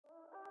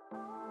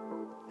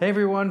Hey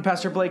everyone,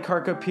 Pastor Blake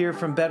Harkup here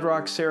from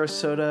Bedrock,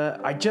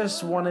 Sarasota. I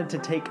just wanted to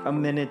take a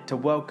minute to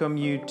welcome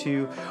you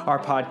to our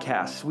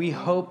podcast. We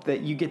hope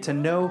that you get to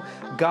know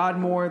God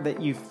more,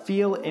 that you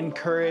feel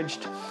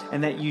encouraged,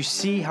 and that you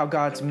see how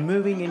God's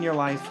moving in your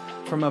life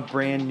from a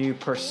brand new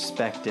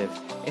perspective.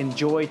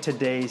 Enjoy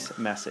today's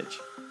message.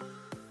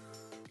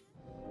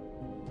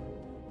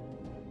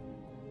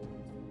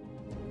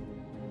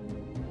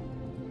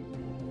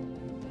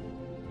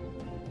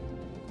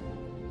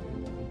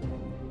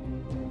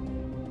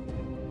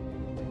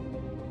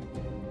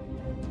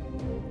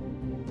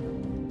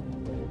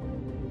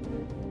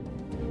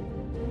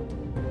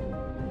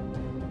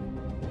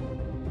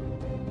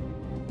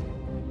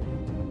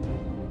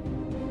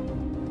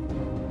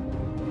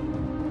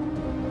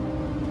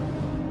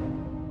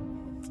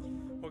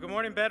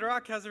 Morning,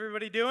 Bedrock. How's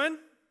everybody doing?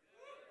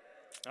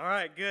 All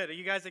right, good. Are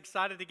you guys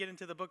excited to get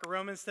into the book of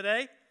Romans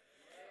today?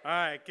 All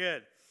right,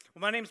 good.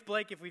 Well, my name's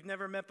Blake. If we've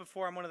never met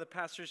before, I'm one of the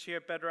pastors here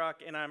at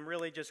Bedrock, and I'm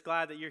really just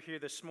glad that you're here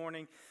this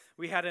morning.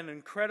 We had an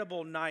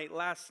incredible night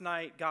last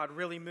night. God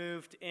really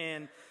moved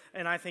in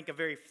I think, a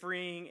very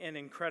freeing and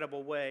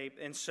incredible way.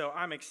 And so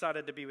I'm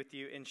excited to be with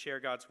you and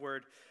share God's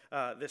word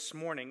this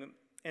morning.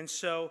 And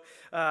so,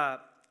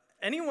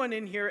 anyone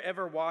in here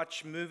ever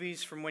watch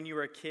movies from when you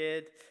were a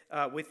kid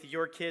with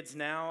your kids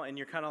now, and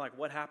you're kind of like,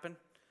 what happened?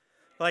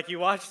 Like, you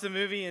watch the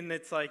movie, and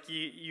it's like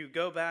you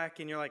go back,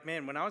 and you're like,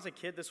 man, when I was a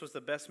kid, this was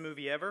the best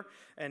movie ever,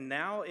 and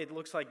now it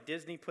looks like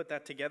Disney put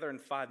that together in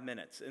 5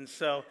 minutes. And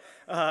so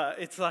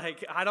it's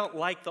like, I don't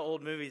like the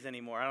old movies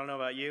anymore. I don't know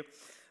about you.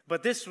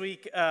 But this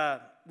week,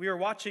 we were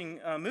watching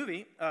a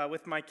movie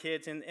with my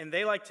kids, and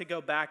they like to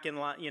go back in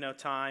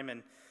time,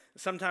 and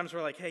sometimes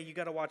we're like, hey, you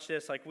got to watch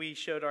this. Like, we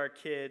showed our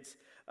kids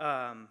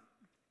the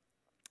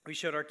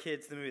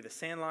movie The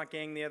Sandlot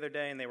Gang the other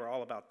day, and they were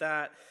all about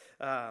that.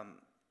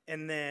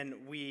 And then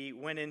we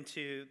went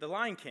into The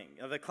Lion King,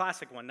 the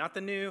classic one, not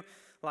the new,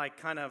 like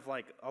kind of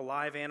like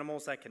alive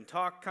animals that can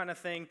talk kind of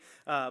thing,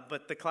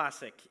 but the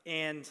classic.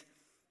 And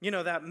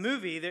that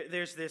movie,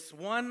 there's this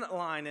one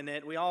line in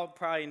it. We all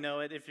probably know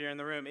it if you're in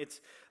the room.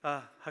 It's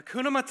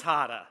Hakuna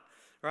Matata,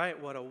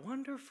 right? What a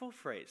wonderful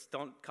phrase.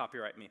 Don't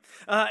copyright me.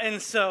 And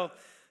so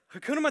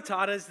Hakuna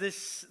Matata is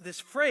this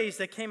phrase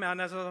that came out,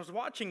 and as I was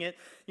watching it,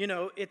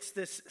 it's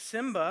this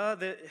Simba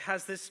that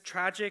has this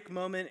tragic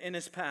moment in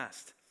his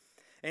past.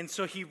 And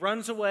so he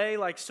runs away,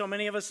 like so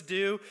many of us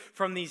do,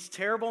 from these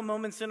terrible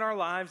moments in our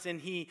lives,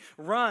 and he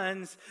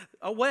runs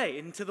away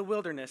into the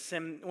wilderness.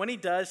 And when he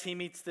does, he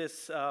meets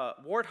this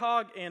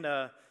warthog and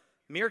a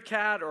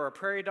meerkat or a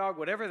prairie dog,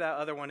 whatever that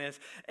other one is,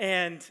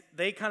 and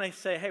they kind of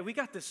say, hey, we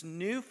got this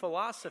new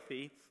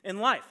philosophy in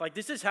life. Like,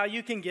 this is how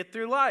you can get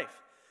through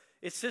life.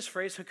 It's this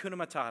phrase, Hakuna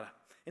Matata,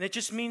 and it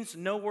just means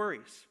no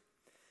worries.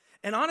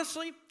 And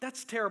honestly,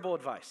 that's terrible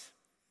advice.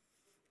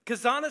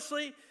 Because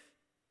honestly,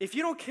 if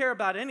you don't care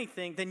about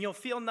anything, then you'll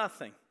feel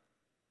nothing.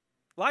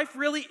 Life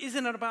really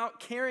isn't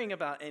about caring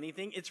about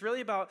anything. It's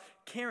really about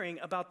caring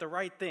about the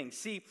right things.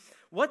 See,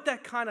 what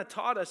that kind of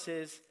taught us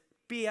is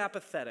be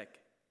apathetic.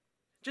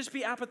 Just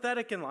be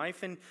apathetic in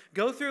life and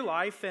go through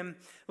life. And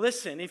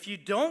listen, if you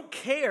don't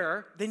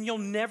care, then you'll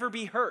never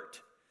be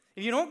hurt.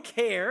 If you don't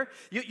care,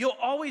 you'll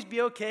always be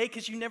okay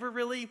because you never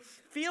really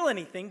feel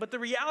anything. But the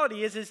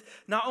reality is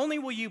not only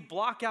will you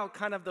block out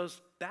kind of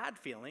those bad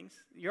feelings,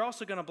 you're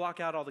also going to block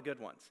out all the good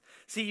ones.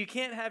 See, you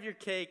can't have your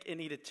cake and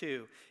eat it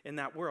too in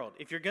that world.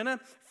 If you're going to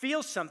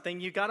feel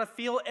something, you got to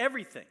feel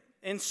everything.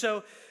 And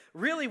so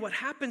really what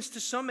happens to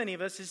so many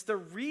of us is the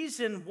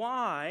reason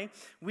why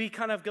we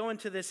kind of go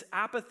into this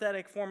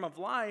apathetic form of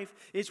life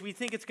is we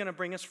think it's going to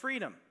bring us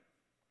freedom.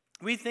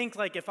 We think,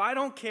 like, if I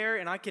don't care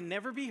and I can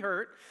never be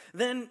hurt,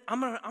 then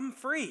I'm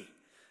free.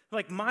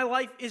 Like, my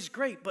life is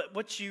great. But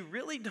what you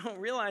really don't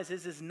realize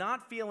is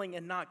not feeling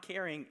and not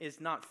caring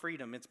is not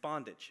freedom. It's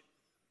bondage.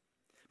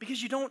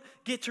 Because you don't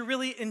get to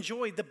really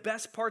enjoy the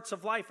best parts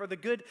of life or the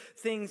good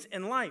things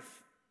in life.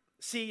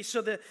 See,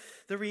 so the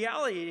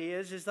reality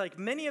is like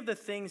many of the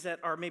things that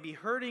are maybe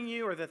hurting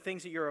you or the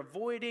things that you're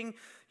avoiding,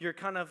 you're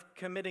kind of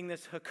committing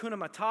this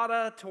Hakuna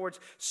Matata towards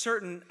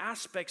certain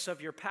aspects of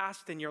your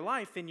past and your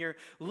life, and you're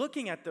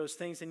looking at those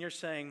things and you're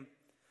saying,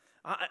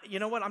 you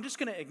know what, I'm just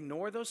going to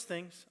ignore those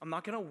things. I'm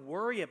not going to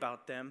worry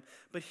about them.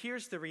 But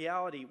here's the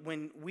reality.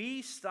 When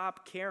we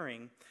stop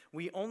caring,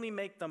 we only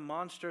make the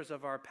monsters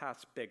of our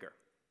past bigger.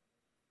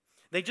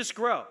 They just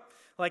grow.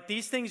 Like,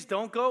 these things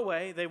don't go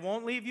away, they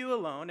won't leave you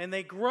alone, and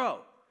they grow.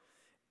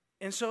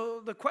 And so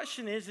the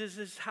question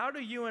is how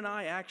do you and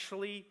I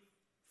actually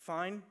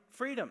find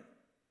freedom?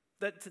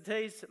 That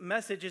today's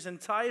message is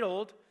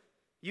entitled,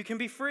 You Can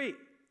Be Free.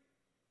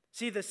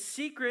 See, the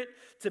secret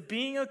to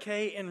being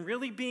okay and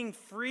really being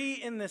free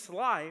in this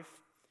life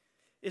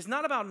is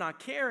not about not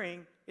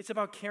caring, it's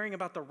about caring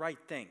about the right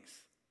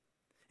things.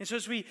 And so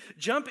as we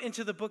jump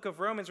into the book of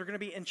Romans, we're going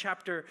to be in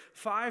chapter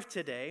 5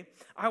 today.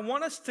 I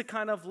want us to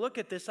kind of look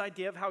at this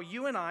idea of how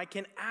you and I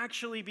can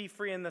actually be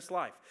free in this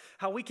life,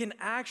 how we can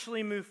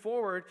actually move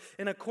forward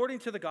and according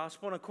to the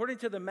gospel and according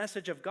to the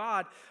message of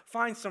God,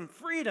 find some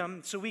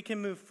freedom so we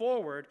can move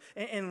forward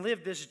and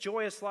live this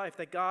joyous life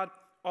that God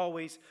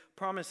always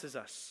promises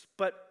us.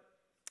 But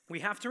we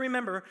have to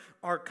remember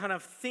our kind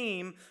of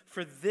theme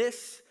for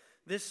this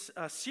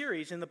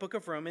series in the book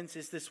of Romans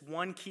is this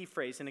one key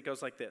phrase, and it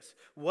goes like this.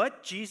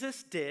 What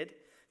Jesus did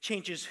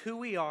changes who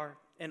we are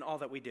and all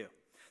that we do.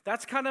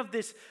 That's kind of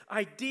this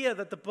idea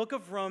that the book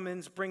of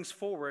Romans brings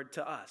forward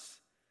to us.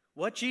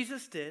 What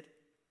Jesus did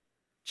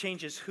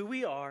changes who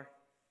we are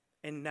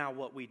and now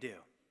what we do.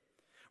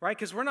 Right?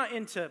 Because we're not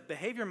into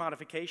behavior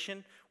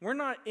modification. We're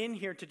not in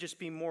here to just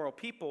be moral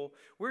people.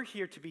 We're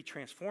here to be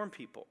transformed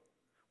people.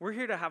 We're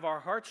here to have our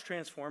hearts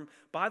transformed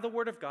by the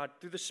Word of God,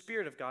 through the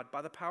Spirit of God,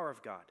 by the power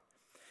of God.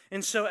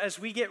 And so as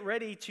we get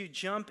ready to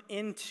jump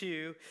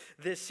into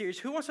this series,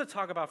 who wants to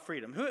talk about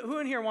freedom? Who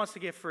in here wants to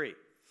get free?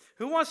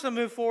 Who wants to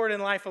move forward in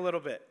life a little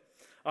bit?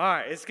 All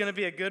right, it's going to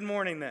be a good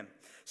morning then.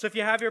 So if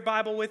you have your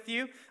Bible with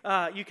you,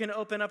 you can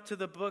open up to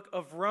the book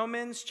of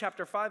Romans,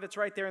 chapter 5. It's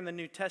right there in the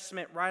New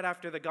Testament, right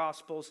after the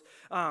Gospels.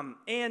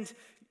 And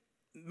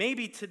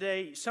maybe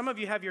today, some of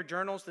you have your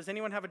journals. Does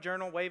anyone have a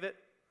journal? Wave it.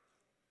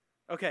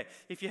 Okay,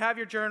 if you have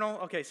your journal,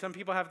 okay, some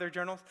people have their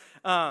journals.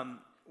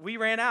 We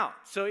ran out.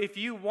 So if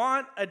you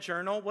want a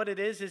journal, what it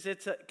is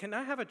can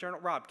I have a journal?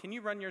 Rob, can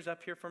you run yours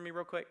up here for me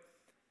real quick?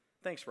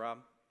 Thanks, Rob.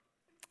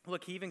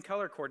 Look, he even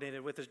color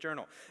coordinated with his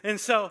journal. And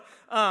so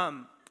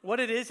what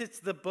it is, it's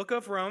the book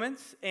of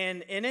Romans,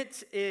 and in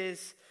it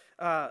is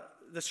the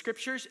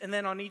scriptures, and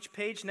then on each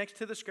page next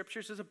to the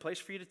scriptures is a place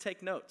for you to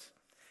take notes.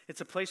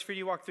 It's a place for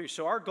you to walk through.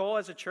 So our goal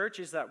as a church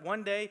is that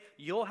one day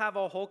you'll have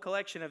a whole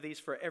collection of these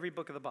for every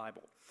book of the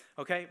Bible.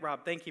 Okay,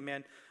 Rob, thank you,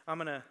 man.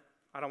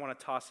 I don't want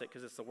to toss it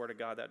because it's the Word of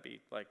God. That'd be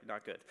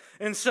not good.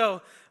 And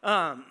so,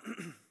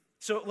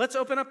 so let's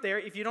open up there.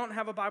 If you don't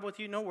have a Bible with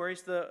you, no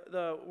worries.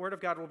 The Word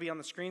of God will be on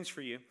the screens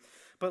for you.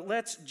 But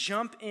let's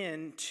jump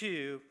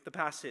into the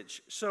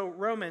passage. So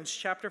Romans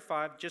chapter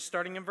 5, just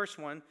starting in verse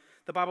 1,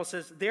 the Bible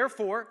says,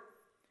 therefore,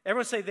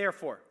 everyone say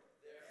therefore.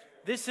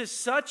 This is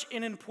such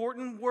an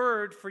important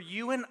word for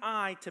you and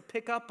I to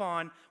pick up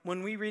on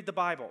when we read the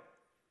Bible.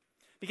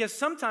 Because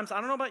sometimes, I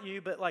don't know about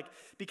you, but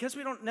because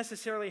we don't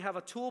necessarily have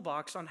a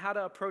toolbox on how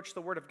to approach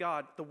the Word of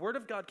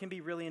God can be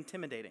really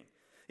intimidating.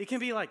 It can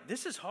be like,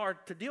 this is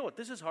hard to deal with.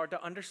 This is hard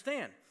to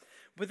understand.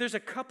 But there's a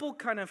couple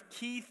kind of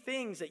key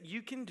things that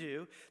you can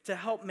do to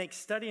help make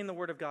studying the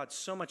Word of God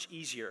so much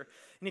easier.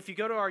 And if you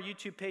go to our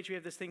YouTube page, we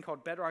have this thing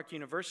called Bedrock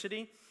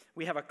University.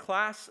 We have a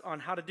class on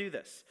how to do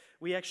this.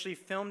 We actually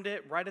filmed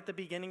it right at the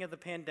beginning of the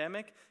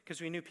pandemic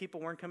because we knew people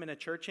weren't coming to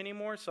church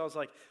anymore. So I was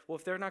like, well,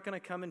 if they're not going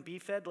to come and be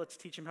fed, let's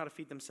teach them how to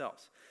feed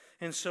themselves.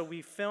 And so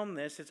we filmed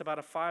this. It's about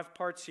a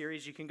 5-part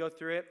series. You can go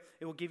through it.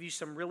 It will give you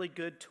some really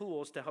good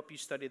tools to help you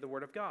study the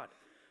Word of God.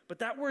 But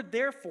that word,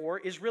 therefore,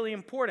 is really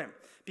important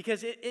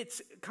because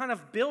it's kind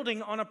of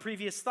building on a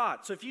previous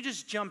thought. So if you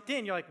just jumped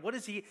in, you're like, what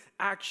is he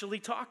actually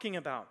talking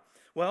about?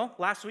 Well,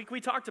 last week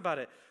we talked about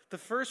it. The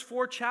first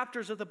 4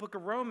 chapters of the book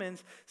of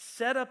Romans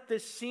set up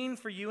this scene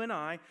for you and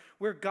I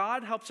where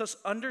God helps us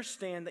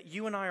understand that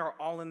you and I are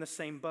all in the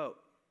same boat.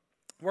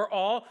 We're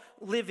all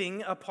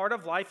living a part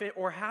of life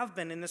or have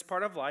been in this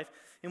part of life.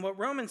 And what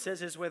Romans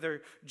says is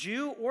whether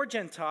Jew or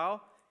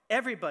Gentile,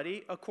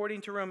 everybody,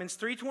 according to Romans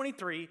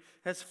 3:23,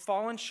 has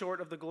fallen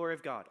short of the glory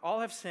of God.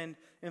 All have sinned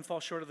and fall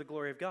short of the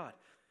glory of God.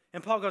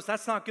 And Paul goes,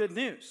 that's not good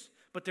news.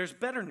 But there's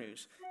better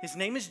news. His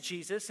name is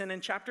Jesus, and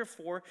in chapter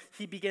 4,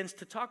 he begins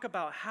to talk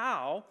about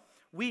how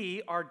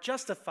we are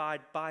justified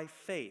by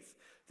faith.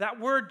 That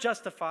word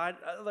justified,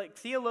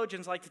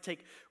 theologians like to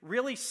take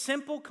really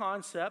simple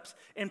concepts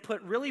and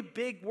put really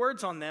big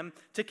words on them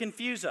to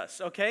confuse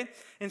us, okay?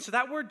 And so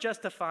that word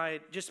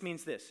justified just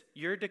means this: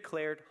 you're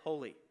declared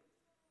holy.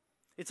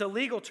 It's a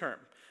legal term.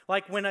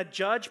 Like when a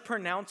judge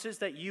pronounces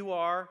that you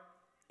are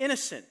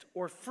innocent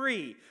or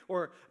free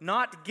or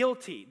not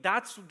guilty.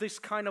 That's this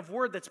kind of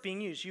word that's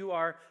being used. You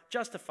are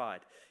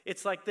justified.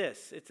 It's like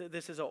this.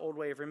 This is an old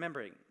way of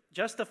remembering.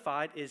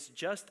 Justified is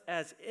just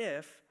as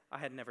if I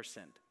had never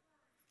sinned.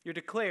 You're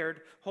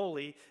declared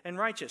holy and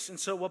righteous. And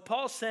so what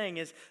Paul's saying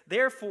is,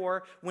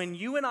 therefore, when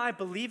you and I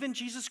believe in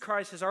Jesus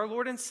Christ as our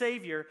Lord and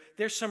Savior,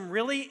 there's some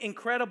really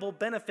incredible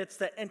benefits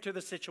that enter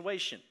the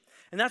situation.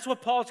 And that's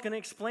what Paul's going to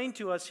explain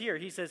to us here.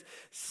 He says,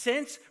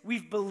 since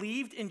we've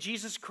believed in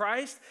Jesus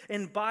Christ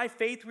and by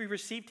faith we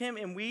received him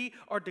and we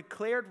are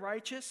declared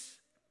righteous,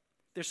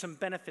 there's some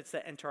benefits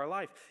that enter our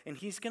life. And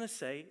he's going to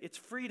say it's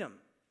freedom.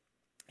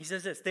 He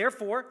says this,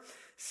 therefore,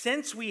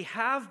 since we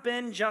have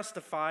been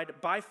justified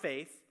by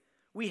faith,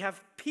 we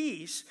have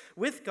peace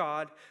with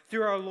God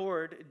through our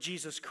Lord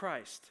Jesus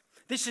Christ.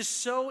 This is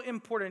so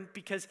important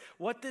because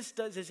what this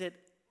does is it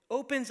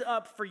opens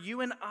up for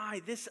you and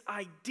I this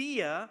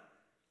idea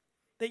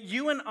that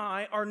you and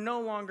I are no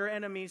longer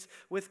enemies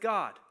with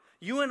God.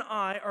 You and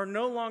I are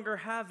no longer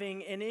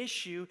having an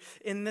issue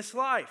in this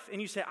life.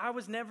 And you say, I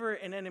was never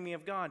an enemy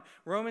of God.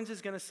 Romans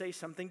is going to say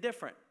something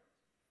different.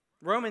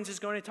 Romans is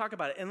going to talk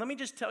about it. And let me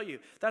just tell you,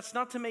 that's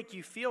not to make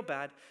you feel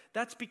bad.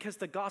 That's because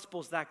the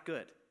gospel's that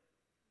good.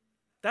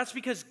 That's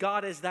because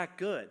God is that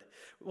good.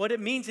 What it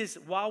means is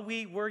while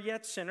we were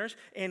yet sinners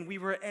and we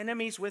were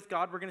enemies with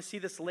God, we're going to see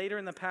this later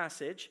in the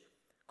passage,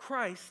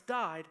 Christ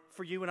died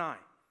for you and I.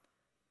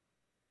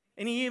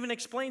 And he even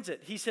explains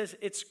it. He says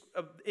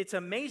it's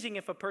amazing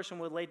if a person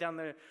would lay down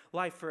their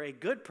life for a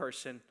good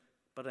person,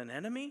 but an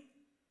enemy?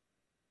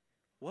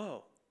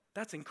 Whoa,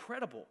 that's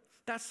incredible.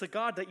 That's the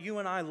God that you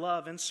and I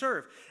love and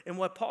serve. And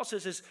what Paul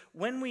says is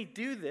when we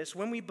do this,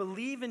 when we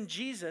believe in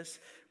Jesus,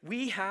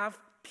 we have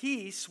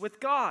peace with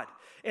God.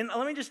 And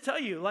let me just tell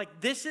you,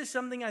 like, this is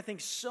something I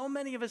think so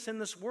many of us in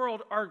this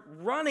world are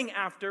running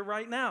after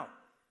right now.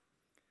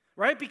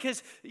 Right?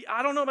 Because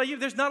I don't know about you,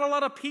 there's not a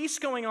lot of peace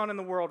going on in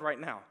the world right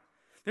now.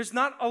 There's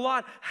not a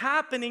lot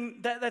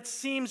happening that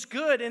seems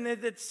good and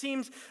that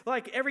seems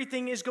like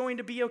everything is going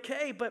to be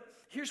okay. But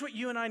here's what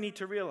you and I need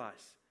to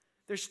realize.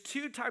 There's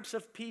two types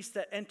of peace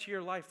that enter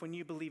your life when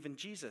you believe in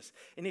Jesus.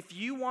 And if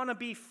you want to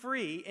be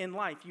free in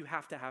life, you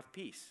have to have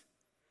peace.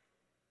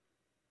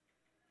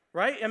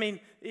 Right? I mean,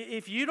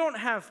 if you don't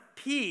have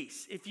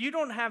peace, if you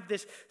don't have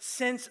this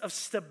sense of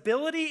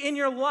stability in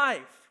your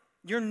life,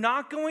 you're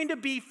not going to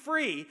be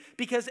free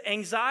because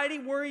anxiety,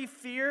 worry,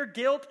 fear,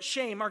 guilt,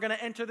 shame are going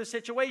to enter the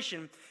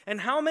situation. And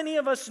how many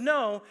of us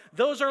know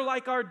those are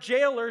like our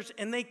jailers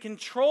and they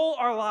control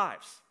our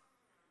lives?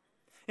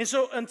 And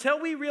so until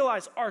we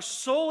realize our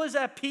soul is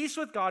at peace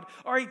with God,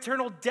 our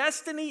eternal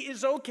destiny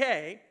is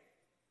okay,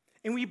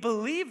 and we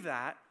believe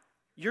that,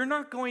 you're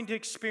not going to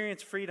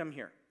experience freedom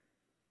here.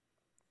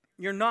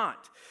 You're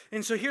not.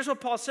 And so here's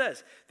what Paul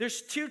says.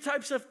 There's two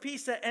types of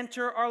peace that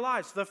enter our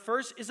lives. The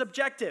first is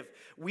objective.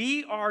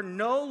 We are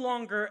no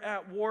longer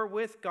at war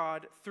with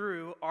God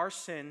through our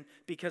sin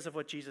because of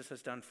what Jesus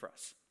has done for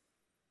us.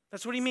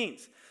 That's what he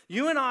means.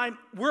 You and I,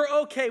 we're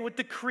okay with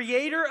the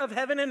creator of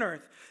heaven and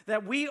earth,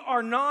 that we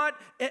are not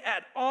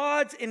at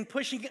odds in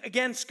pushing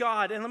against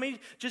God. And let me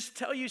just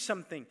tell you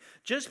something.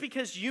 Just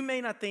because you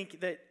may not think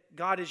that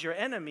God is your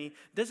enemy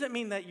doesn't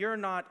mean that you're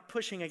not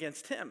pushing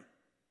against him.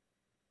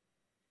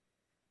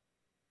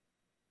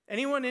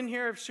 Anyone in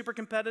here super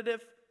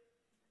competitive?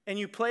 And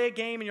you play a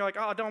game and you're like,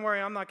 oh, don't worry,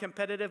 I'm not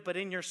competitive. But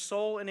in your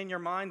soul and in your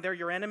mind, they're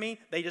your enemy.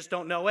 They just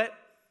don't know it.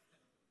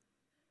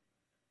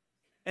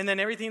 And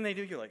then everything they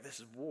do, you're like, this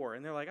is war.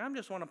 And they're like, I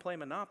just want to play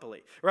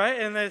Monopoly. Right?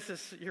 And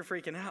you're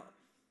freaking out.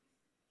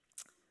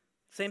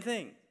 Same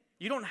thing.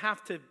 You don't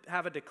have to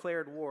have a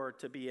declared war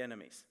to be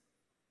enemies.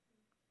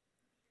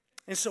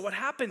 And so what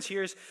happens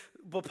here is,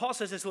 what Paul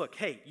says is, look,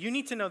 hey, you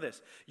need to know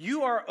this.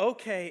 You are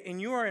okay and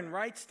you are in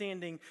right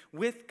standing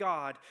with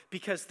God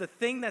because the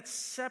thing that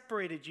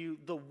separated you,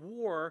 the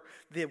war,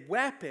 the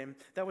weapon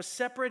that was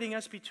separating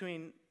us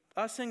between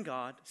us and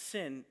God,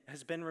 sin,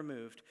 has been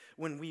removed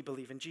when we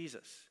believe in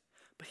Jesus.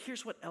 But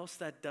here's what else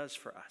that does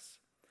for us.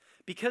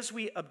 Because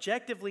we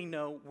objectively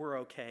know we're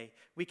okay,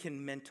 we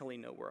can mentally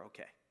know we're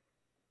okay.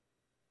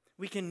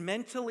 We can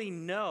mentally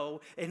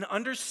know and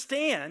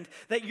understand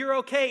that you're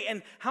okay.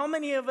 And how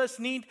many of us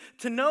need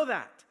to know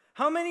that?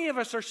 How many of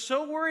us are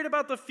so worried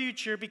about the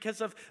future because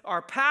of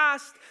our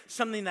past,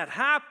 something that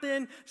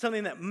happened,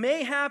 something that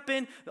may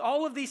happen,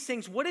 all of these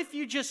things? What if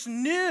you just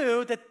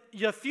knew that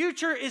your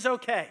future is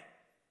okay?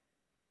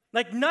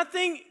 Like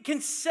nothing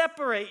can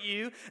separate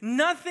you,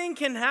 nothing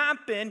can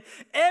happen,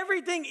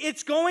 everything,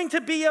 it's going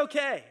to be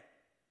okay.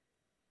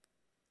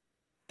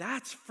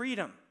 That's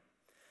freedom.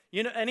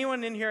 You know,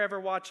 anyone in here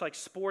ever watch like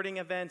sporting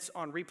events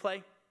on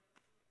replay?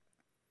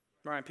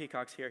 Ryan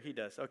Peacock's here, he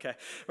does, okay.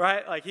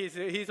 Right, like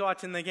he's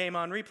watching the game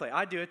on replay.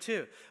 I do it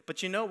too.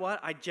 But you know what?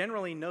 I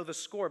generally know the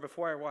score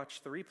before I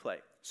watch the replay.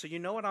 So you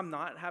know what I'm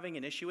not having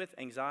an issue with?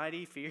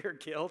 Anxiety, fear,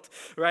 guilt,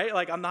 right?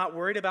 Like I'm not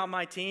worried about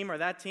my team or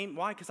that team.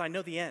 Why? Because I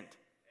know the end. Amen.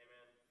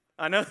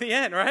 I know the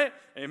end, right?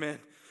 Amen.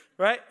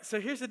 Right?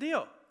 So here's the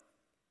deal.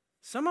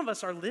 Some of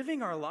us are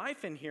living our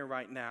life in here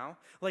right now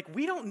like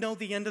we don't know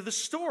the end of the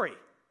story.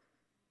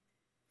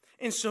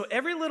 And so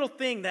every little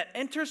thing that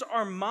enters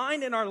our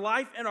mind and our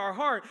life and our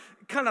heart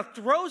kind of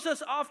throws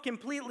us off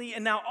completely.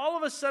 And now all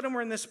of a sudden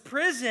we're in this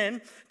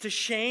prison to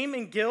shame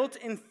and guilt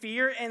and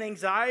fear and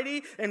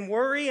anxiety and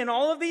worry and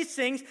all of these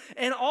things.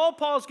 And all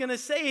Paul's going to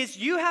say is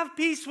you have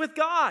peace with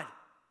God.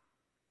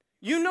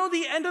 You know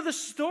the end of the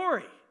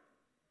story.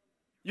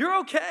 You're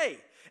okay.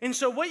 And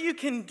so what you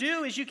can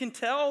do is you can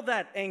tell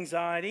that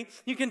anxiety,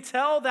 you can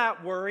tell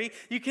that worry,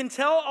 you can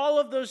tell all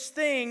of those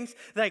things,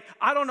 like,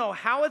 I don't know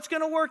how it's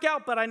going to work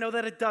out, but I know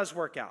that it does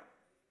work out.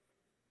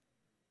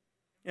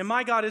 And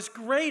my God is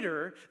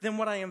greater than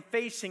what I am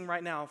facing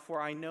right now,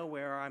 for I know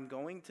where I'm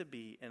going to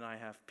be and I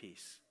have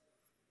peace.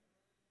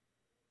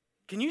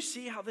 Can you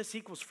see how this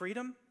equals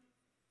freedom?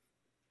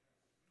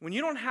 When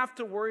you don't have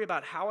to worry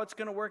about how it's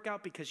going to work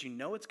out because you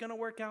know it's going to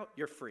work out,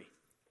 you're free.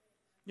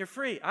 You're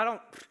free. I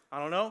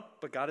don't know,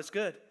 but God is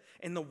good.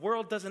 And the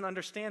world doesn't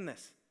understand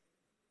this.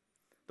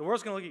 The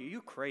world's going to look at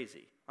you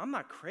crazy. I'm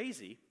not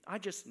crazy. I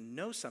just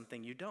know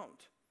something you don't.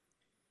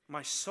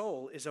 My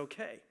soul is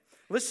okay.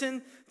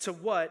 Listen to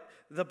what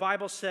the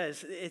Bible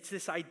says. It's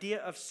this idea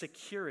of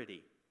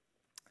security.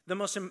 The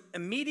most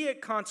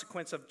immediate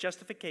consequence of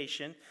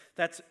justification,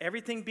 that's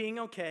everything being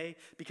okay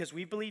because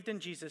we believed in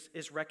Jesus,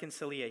 is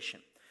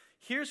reconciliation.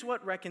 Here's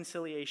what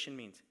reconciliation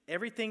means.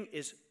 Everything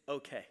is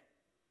okay.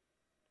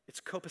 It's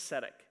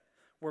copacetic.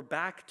 We're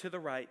back to the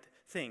right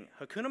thing.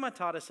 Hakuna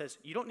Matata says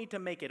you don't need to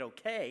make it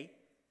okay.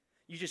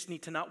 You just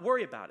need to not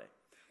worry about it.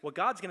 What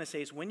God's going to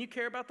say is when you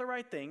care about the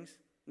right things,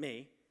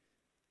 me,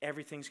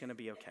 everything's going to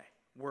be okay.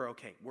 We're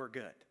okay. We're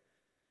good.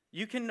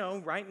 You can know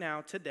right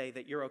now, today,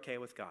 that you're okay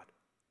with God.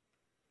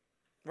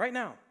 Right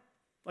now.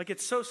 Like,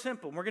 it's so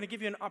simple. We're going to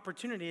give you an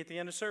opportunity at the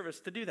end of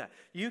service to do that.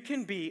 You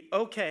can be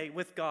okay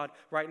with God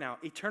right now,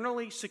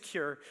 eternally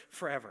secure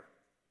forever.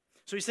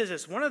 So he says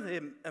this, one of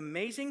the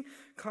amazing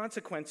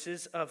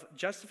consequences of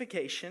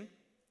justification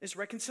is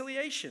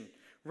reconciliation.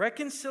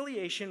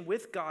 Reconciliation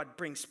with God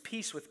brings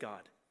peace with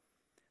God.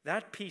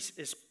 That peace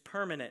is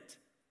permanent.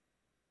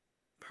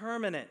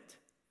 Permanent.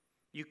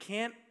 You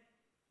can't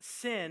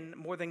sin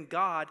more than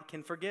God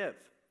can forgive.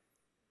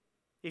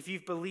 If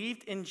you've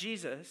believed in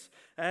Jesus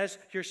as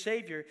your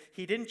Savior,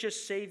 he didn't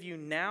just save you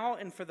now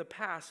and for the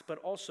past, but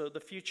also the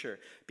future.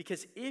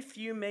 Because if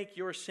you make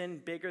your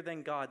sin bigger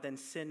than God, then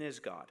sin is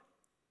God.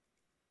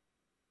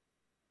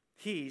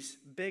 He's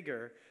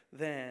bigger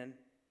than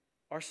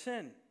our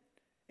sin.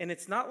 And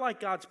it's not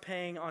like God's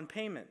paying on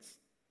payments.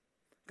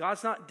 God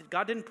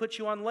didn't put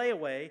you on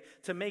layaway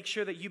to make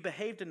sure that you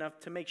behaved enough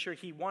to make sure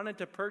he wanted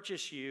to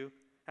purchase you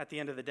at the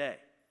end of the day.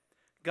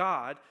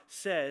 God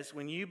says,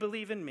 when you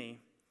believe in me,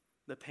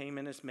 the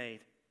payment is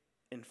made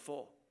in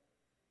full.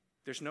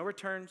 There's no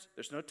returns.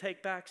 There's no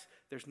takebacks.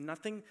 There's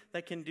nothing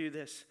that can do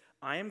this.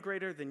 I am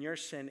greater than your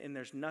sin, and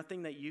there's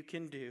nothing that you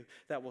can do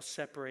that will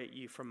separate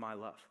you from my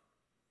love.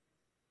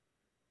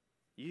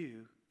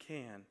 You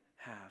can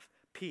have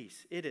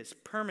peace. It is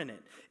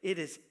permanent. It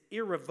is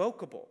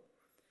irrevocable.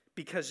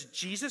 Because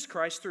Jesus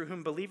Christ, through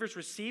whom believers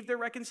receive their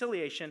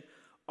reconciliation,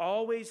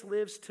 always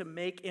lives to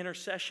make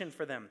intercession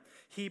for them.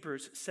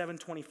 Hebrews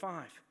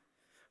 7:25.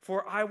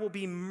 For I will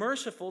be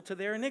merciful to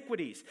their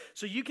iniquities.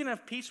 So you can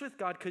have peace with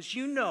God because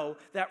you know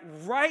that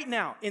right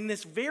now, in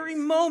this very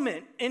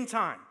moment in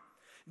time,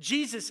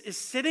 Jesus is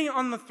sitting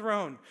on the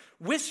throne,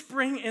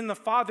 whispering in the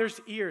Father's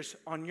ears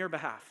on your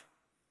behalf.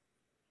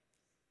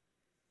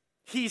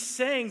 He's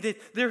saying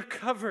that they're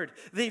covered,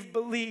 they've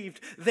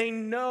believed, they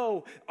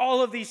know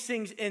all of these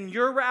things, and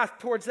your wrath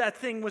towards that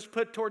thing was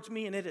put towards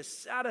me, and it is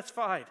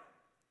satisfied.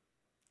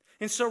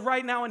 And so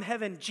right now in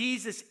heaven,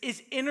 Jesus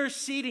is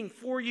interceding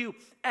for you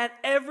at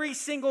every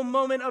single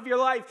moment of your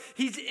life.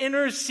 He's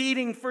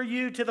interceding for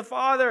you to the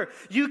Father.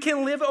 You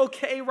can live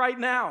okay right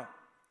now.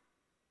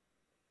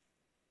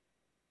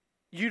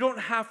 You don't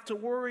have to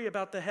worry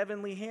about the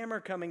heavenly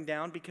hammer coming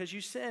down because you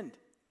sinned.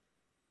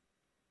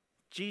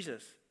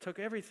 Jesus took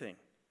everything.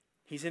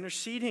 He's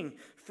interceding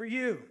for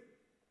you.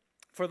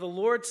 For the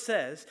Lord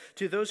says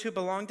to those who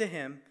belong to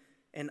him,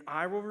 and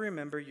I will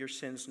remember your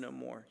sins no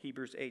more.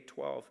 Hebrews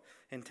 8:12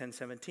 and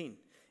 10:17.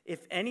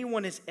 If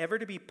anyone is ever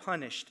to be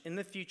punished in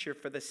the future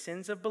for the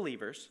sins of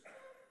believers,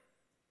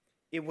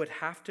 it would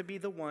have to be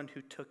the one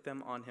who took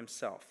them on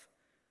himself,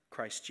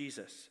 Christ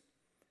Jesus.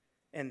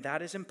 And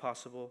that is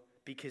impossible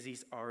because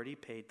he's already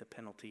paid the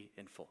penalty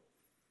in full.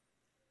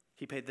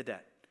 He paid the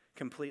debt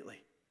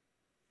completely.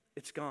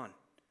 It's gone.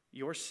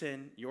 Your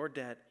sin, your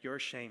debt, your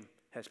shame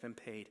has been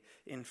paid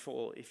in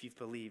full if you've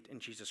believed in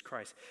Jesus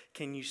Christ.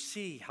 Can you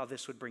see how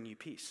this would bring you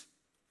peace?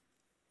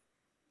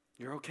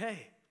 You're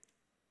okay.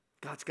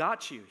 God's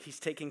got you. He's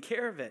taking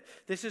care of it.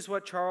 This is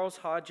what Charles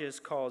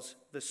Hodges calls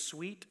the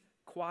sweet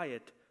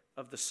quiet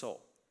of the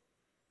soul.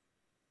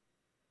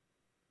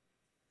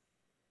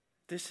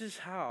 This is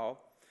how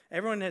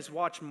everyone has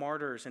watched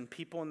martyrs and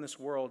people in this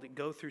world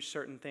go through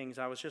certain things.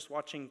 I was just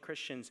watching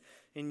Christians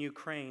in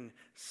Ukraine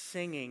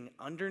singing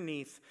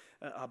underneath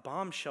a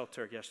bomb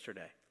shelter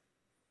yesterday.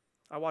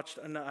 I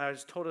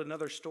was told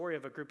another story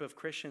of a group of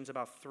Christians,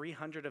 about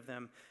 300 of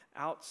them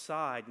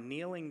outside,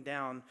 kneeling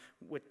down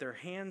with their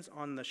hands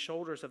on the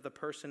shoulders of the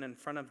person in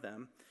front of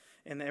them,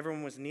 and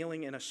everyone was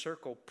kneeling in a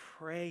circle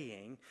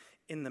praying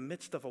in the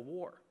midst of a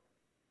war.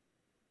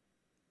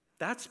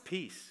 That's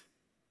peace.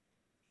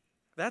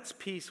 That's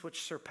peace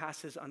which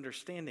surpasses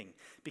understanding,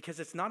 because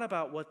it's not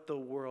about what the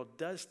world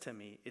does to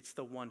me, it's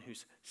the one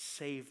who's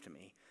saved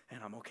me,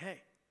 and I'm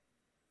okay.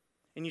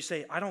 And you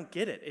say, I don't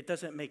get it. It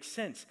doesn't make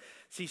sense.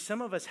 See,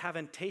 some of us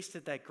haven't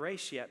tasted that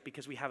grace yet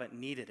because we haven't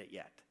needed it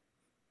yet.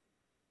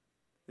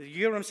 You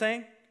get what I'm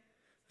saying?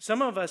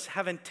 Some of us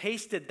haven't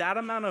tasted that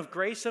amount of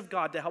grace of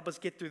God to help us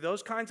get through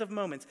those kinds of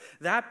moments,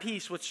 that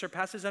peace which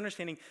surpasses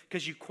understanding,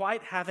 because you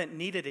quite haven't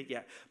needed it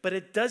yet. But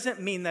it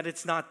doesn't mean that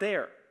it's not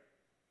there.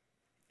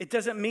 It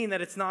doesn't mean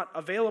that it's not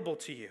available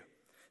to you.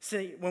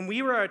 See, when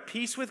we are at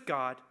peace with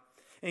God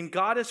and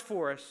God is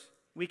for us,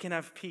 we can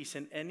have peace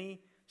in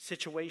any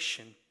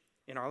situation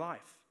in our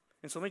life.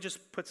 And so let me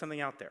just put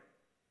something out there.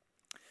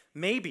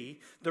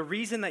 Maybe the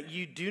reason that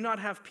you do not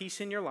have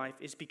peace in your life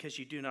is because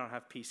you do not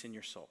have peace in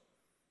your soul.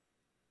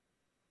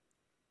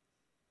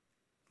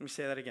 Let me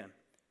say that again.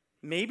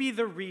 Maybe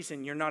the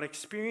reason you're not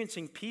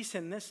experiencing peace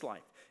in this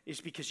life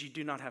is because you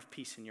do not have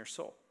peace in your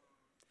soul.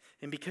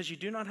 And because you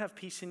do not have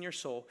peace in your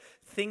soul,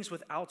 things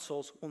without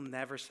souls will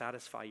never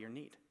satisfy your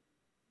need.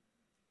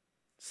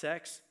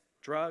 Sex,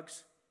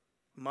 drugs,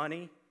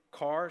 money,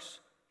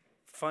 cars,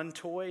 fun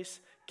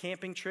toys,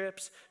 camping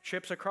trips,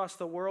 trips across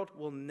the world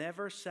will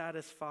never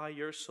satisfy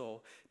your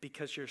soul,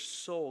 because your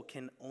soul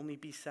can only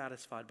be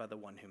satisfied by the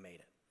one who made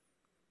it.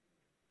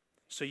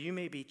 So you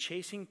may be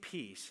chasing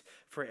peace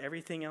for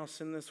everything else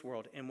in this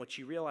world, and what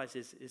you realize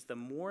is the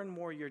more and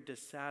more you're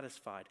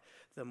dissatisfied,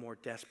 the more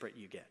desperate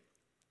you get.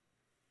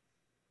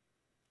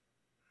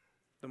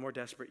 The more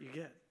desperate you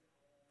get.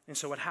 And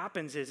so what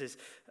happens is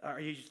are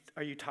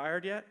you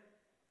tired yet?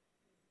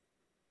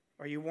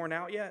 Are you worn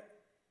out yet?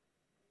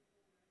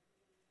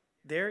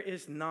 There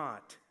is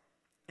not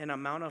an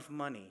amount of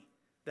money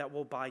that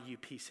will buy you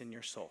peace in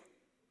your soul.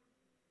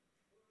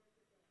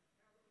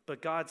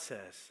 But God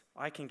says,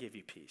 I can give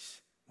you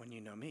peace when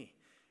you know me,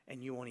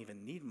 and you won't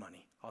even need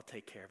money. I'll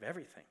take care of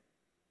everything.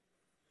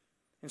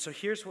 And so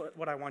here's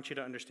what I want you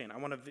to understand. I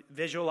want to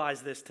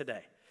visualize this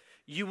today.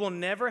 You will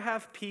never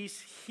have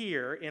peace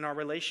here in our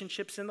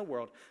relationships in the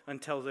world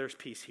until there's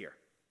peace here.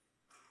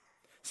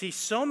 See,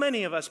 so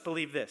many of us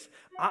believe this.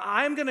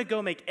 I'm going to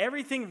go make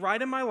everything right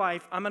in my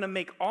life. I'm going to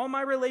make all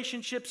my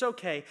relationships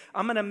okay.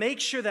 I'm going to make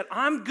sure that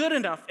I'm good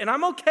enough and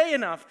I'm okay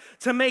enough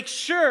to make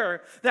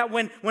sure that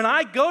when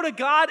I go to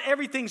God,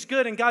 everything's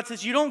good. And God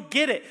says, you don't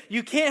get it.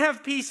 You can't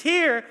have peace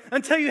here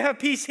until you have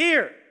peace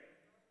here.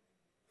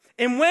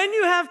 And when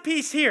you have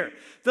peace here,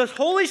 the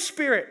Holy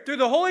Spirit, through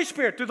the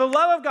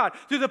love of God,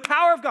 through the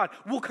power of God,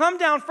 will come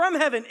down from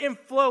heaven and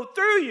flow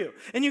through you.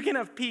 And you can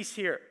have peace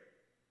here.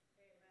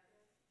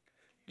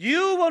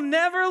 You will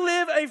never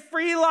live a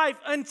free life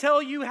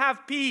until you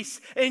have peace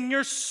and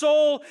your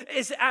soul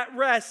is at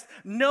rest,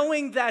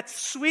 knowing that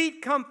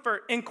sweet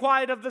comfort and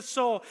quiet of the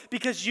soul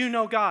because you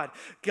know God.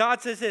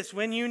 God says this,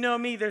 when you know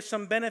me, there's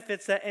some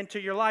benefits that enter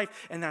your life,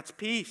 and that's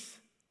peace.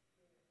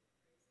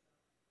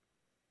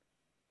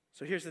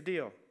 So here's the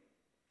deal.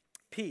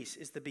 Peace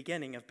is the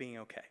beginning of being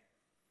okay.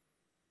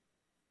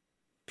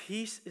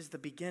 Peace is the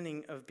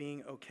beginning of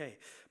being okay.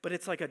 But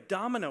it's like a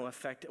domino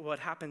effect what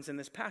happens in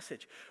this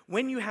passage.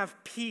 When you have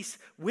peace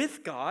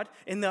with God,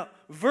 and the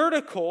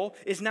vertical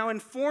is now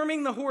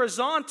informing the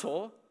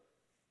horizontal,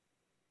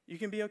 you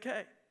can be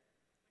okay.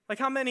 Like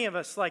how many of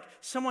us, like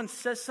someone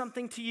says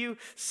something to you,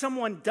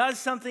 someone does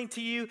something to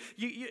you,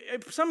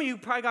 some of you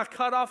probably got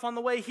cut off on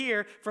the way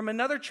here from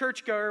another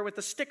churchgoer with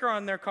a sticker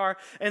on their car,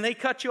 and they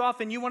cut you off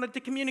and you wanted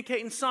to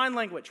communicate in sign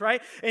language,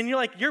 right? And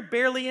you're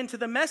barely into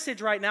the message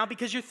right now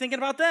because you're thinking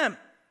about them.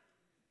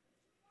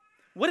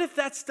 What if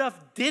that stuff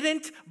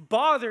didn't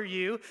bother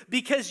you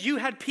because you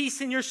had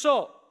peace in your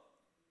soul?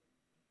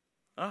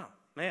 Oh,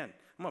 man,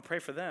 I'm going to pray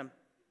for them.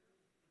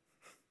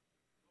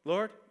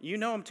 Lord, you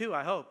know them too,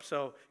 I hope.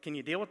 So can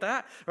you deal with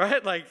that?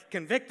 Right? Like,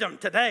 convict them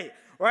today,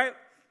 right?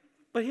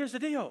 But here's the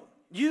deal.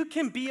 You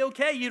can be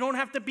okay. You don't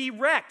have to be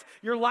wrecked.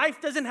 Your life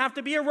doesn't have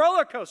to be a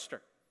roller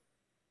coaster.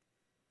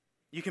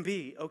 You can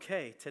be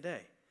okay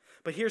today.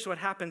 But here's what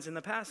happens in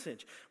the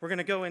passage. We're going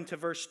to go into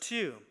verse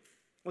 2.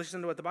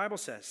 Listen to what the Bible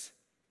says.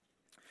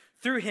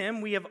 Through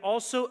him, we have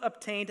also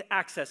obtained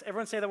access.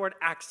 Everyone say the word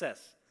access.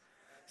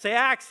 Say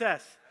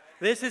access.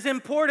 This is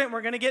important.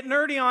 We're going to get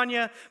nerdy on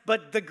you,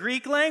 but the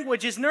Greek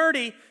language is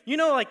nerdy. You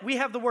know, like we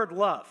have the word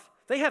love.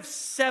 They have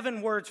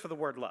 7 words for the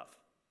word love.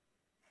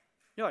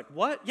 You're like,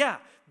 what? Yeah,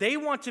 they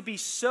want to be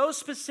so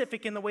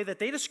specific in the way that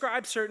they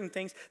describe certain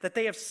things that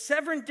they have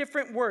 7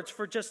 different words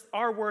for just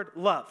our word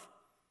love.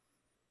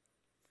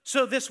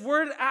 So this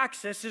word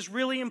access is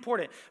really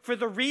important. For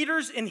the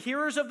readers and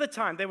hearers of the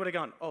time, they would have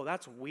gone, oh,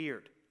 that's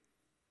weird.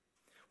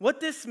 What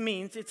this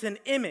means, it's an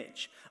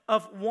image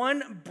of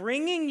one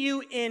bringing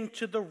you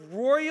into the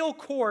royal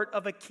court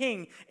of a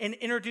king and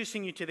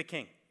introducing you to the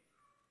king.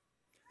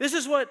 This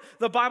is what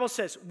the Bible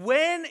says.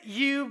 When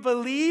you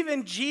believe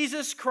in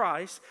Jesus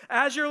Christ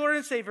as your Lord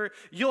and Savior,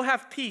 you'll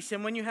have peace.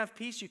 And when you have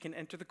peace, you can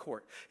enter the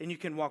court and you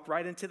can walk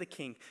right into the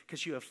king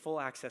because you have full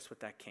access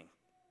with that king.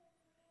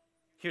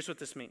 Here's what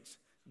this means.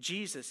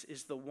 Jesus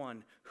is the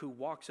one who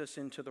walks us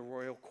into the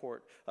royal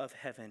court of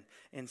heaven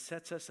and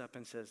sets us up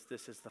and says,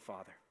 this is the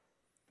Father.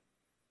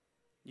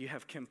 You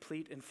have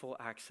complete and full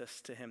access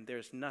to him.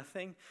 There's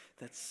nothing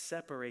that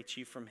separates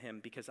you from him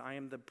because I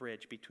am the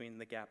bridge between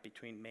the gap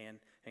between man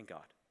and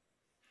God.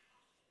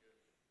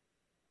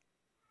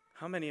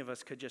 How many of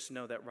us could just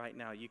know that right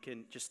now you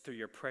can just through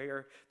your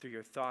prayer, through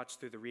your thoughts,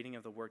 through the reading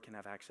of the word can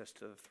have access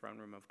to the throne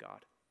room of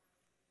God?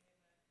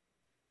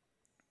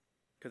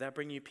 Could that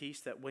bring you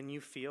peace that when you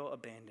feel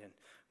abandoned,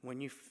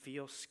 when you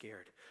feel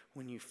scared,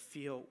 when you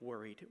feel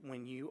worried,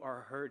 when you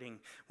are hurting,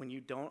 when you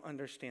don't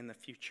understand the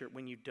future,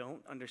 when you don't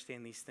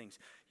understand these things,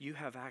 you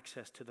have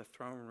access to the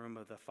throne room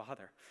of the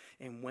Father.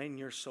 And when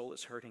your soul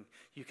is hurting,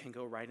 you can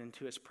go right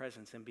into his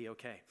presence and be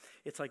okay.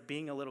 It's like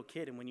being a little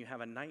kid, and when you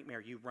have a nightmare,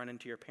 you run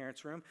into your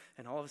parents' room,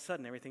 and all of a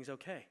sudden, everything's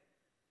okay.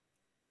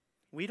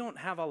 We don't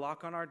have a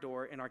lock on our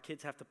door, and our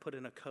kids have to put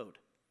in a code.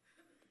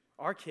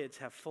 Our kids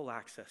have full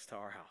access to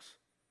our house.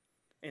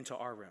 Into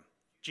our room.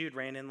 Jude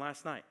ran in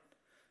last night.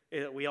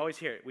 We always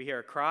hear it. We hear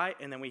a cry,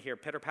 and then we hear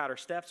pitter-patter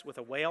steps with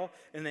a wail,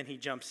 and then he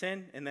jumps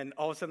in, and then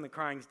all of a sudden the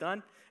crying's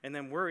done, and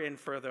then we're in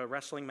for the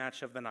wrestling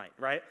match of the night,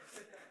 right?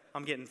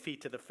 I'm getting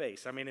feet to the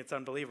face. I mean, it's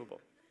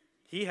unbelievable.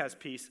 He has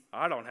peace.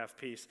 I don't have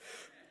peace.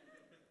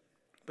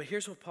 But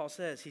here's what Paul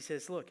says. He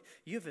says, look,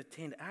 you've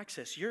obtained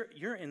access.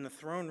 You're in the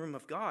throne room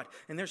of God,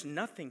 and there's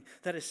nothing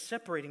that is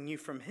separating you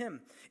from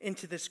him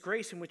into this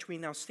grace in which we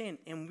now stand,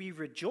 and we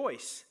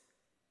rejoice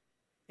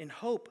in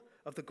hope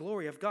of the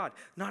glory of God.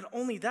 Not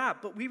only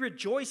that, but we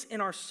rejoice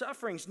in our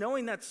sufferings,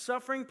 knowing that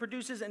suffering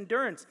produces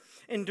endurance.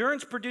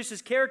 Endurance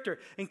produces character,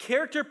 and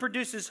character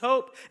produces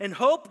hope. And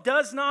hope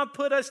does not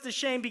put us to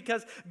shame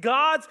because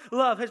God's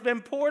love has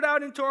been poured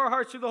out into our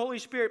hearts through the Holy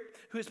Spirit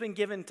who has been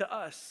given to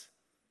us.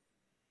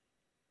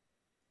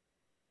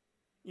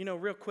 You know,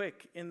 real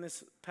quick, in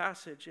this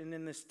passage and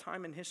in this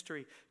time in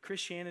history,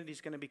 Christianity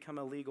is going to become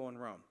illegal in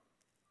Rome.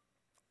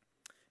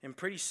 And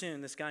pretty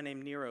soon, this guy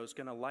named Nero is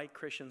going to light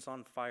Christians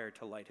on fire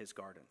to light his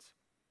gardens.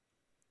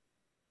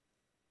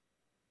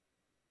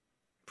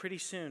 Pretty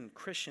soon,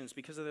 Christians,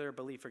 because of their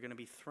belief, are going to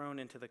be thrown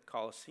into the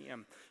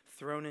Colosseum,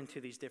 thrown into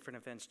these different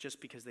events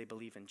just because they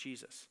believe in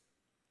Jesus.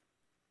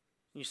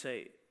 You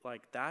say,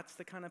 like, that's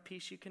the kind of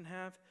peace you can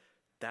have?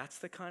 That's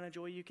the kind of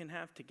joy you can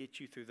have to get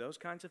you through those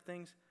kinds of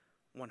things?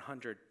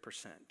 100%.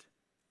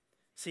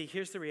 See,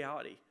 here's the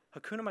reality.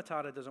 Hakuna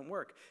Matata doesn't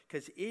work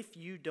because if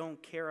you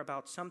don't care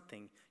about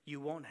something, you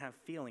won't have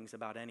feelings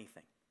about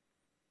anything.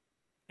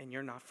 And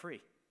you're not free.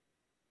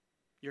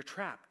 You're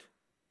trapped.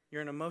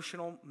 You're an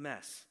emotional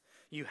mess.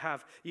 You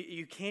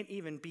can't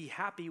even be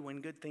happy when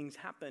good things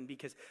happen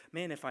because,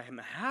 man, if I am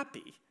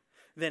happy,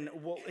 then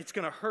it's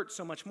going to hurt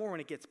so much more when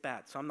it gets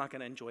bad. So I'm not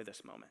going to enjoy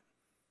this moment.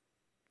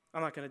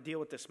 I'm not going to deal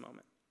with this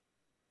moment.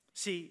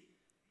 See,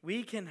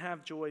 we can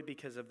have joy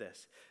because of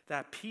this.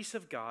 That peace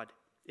of God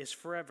is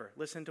forever.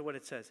 Listen to what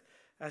it says.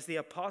 As the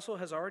apostle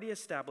has already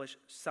established,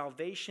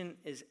 salvation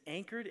is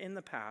anchored in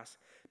the past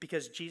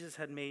because Jesus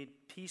had made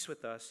peace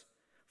with us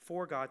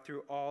for God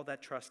through all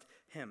that trust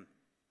him.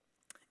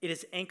 It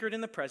is anchored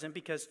in the present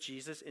because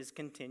Jesus is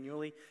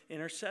continually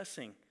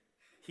intercessing.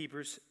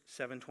 Hebrews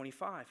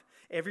 7:25.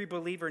 Every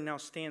believer now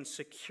stands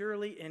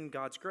securely in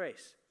God's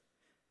grace.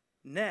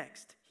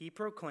 Next, he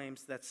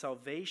proclaims that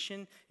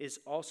salvation is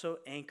also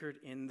anchored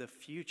in the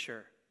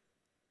future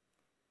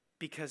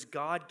because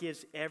God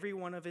gives every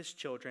one of his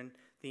children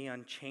the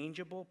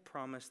unchangeable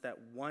promise that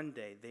one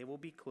day they will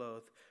be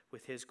clothed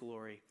with his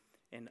glory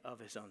and of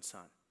his own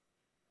Son.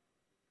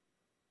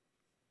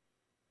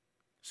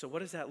 So what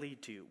does that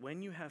lead to?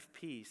 When you have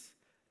peace,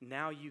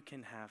 now you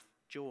can have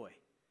joy.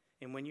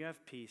 And when you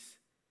have peace,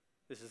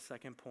 this is the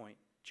second point,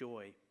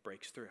 joy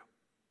breaks through.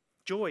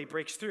 Joy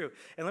breaks through.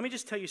 And let me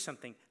just tell you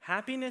something.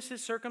 Happiness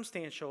is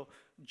circumstantial.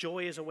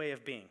 Joy is a way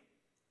of being.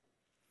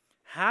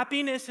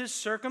 Happiness is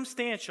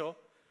circumstantial.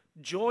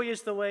 Joy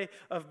is the way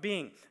of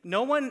being.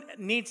 No one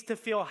needs to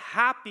feel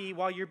happy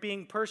while you're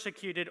being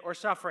persecuted or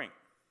suffering.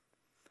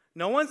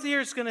 No one's here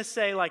is going to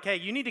say like, hey,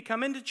 you need to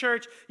come into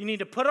church. You need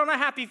to put on a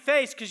happy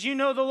face because you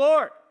know the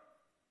Lord.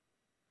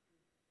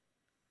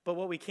 But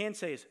what we can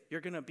say is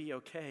you're going to be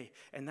okay.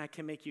 And that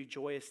can make you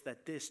joyous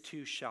that this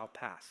too shall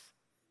pass.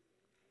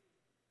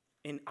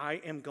 And I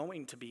am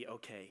going to be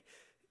okay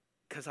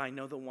because I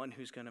know the one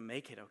who's going to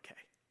make it okay.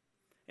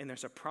 And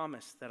there's a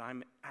promise that I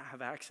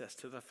have access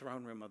to the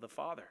throne room of the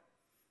Father.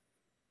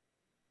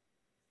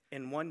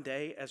 And one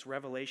day, as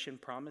Revelation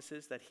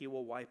promises, that he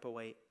will wipe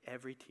away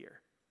every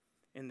tear.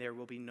 And there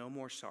will be no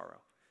more sorrow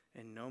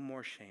and no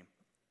more shame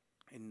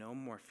and no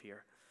more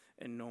fear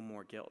and no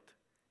more guilt.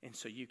 And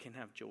so you can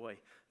have joy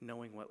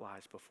knowing what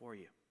lies before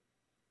you.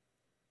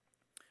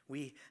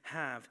 We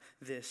have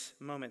this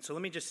moment. So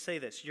let me just say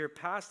this. Your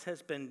past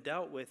has been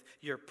dealt with.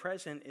 Your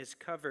present is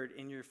covered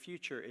and your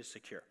future is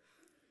secure.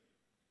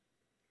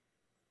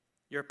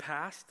 Your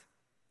past,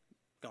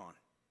 gone.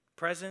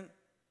 Present,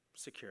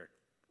 secured.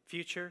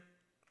 Future,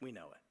 we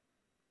know it.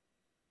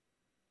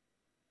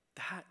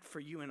 That for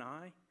you and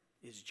I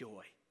is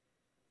joy.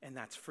 And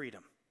that's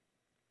freedom.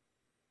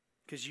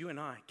 Because you and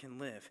I can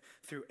live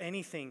through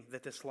anything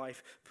that this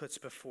life puts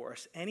before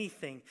us.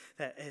 Anything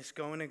that is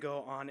going to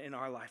go on in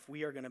our life,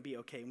 we are going to be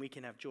okay and we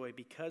can have joy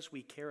because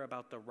we care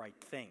about the right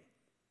thing.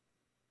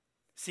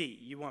 See,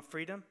 you want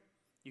freedom?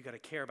 You got to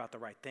care about the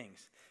right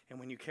things. And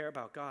when you care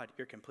about God,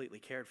 you're completely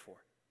cared for.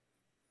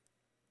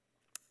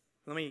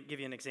 Let me give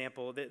you an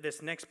example.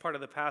 This next part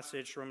of the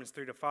passage, Romans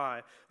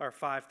 3-5, or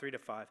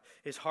 5:3-5,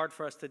 is hard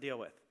for us to deal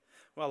with.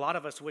 Well, a lot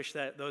of us wish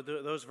that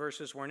those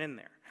verses weren't in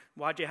there.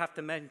 Why'd you have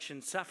to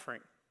mention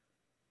suffering?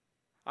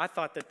 I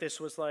thought that this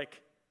was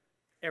like,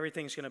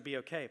 everything's going to be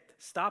okay.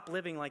 Stop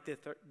living like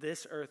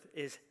this earth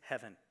is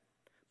heaven.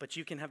 But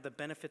you can have the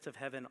benefits of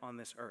heaven on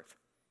this earth.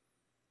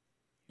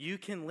 You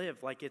can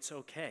live like it's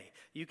okay.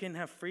 You can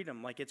have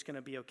freedom like it's going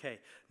to be okay.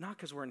 Not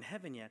because we're in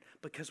heaven yet,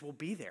 but because we'll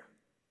be there.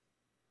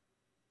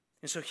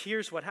 And so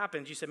here's what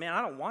happens. You say, man,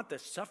 I don't want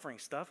this suffering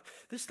stuff.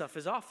 This stuff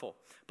is awful.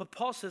 But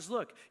Paul says,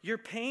 look, your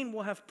pain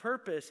will have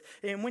purpose.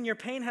 And when your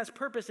pain has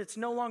purpose, it's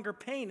no longer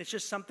pain. It's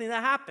just something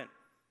that happened.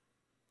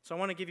 So I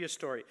want to give you a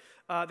story.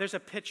 There's a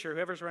picture.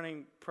 Whoever's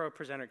running Pro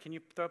Presenter, can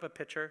you throw up a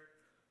picture?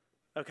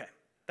 Okay.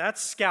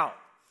 That's Scout.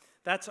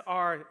 That's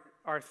our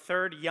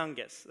third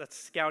youngest.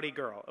 That's Scouty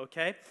girl,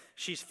 okay?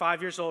 She's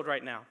 5 years old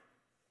right now.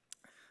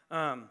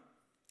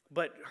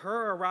 But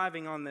her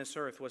arriving on this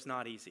earth was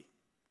not easy.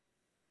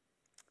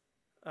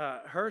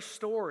 her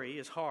story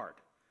is hard.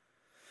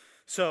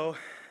 So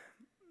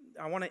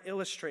I want to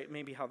illustrate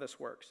maybe how this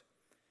works.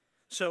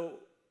 So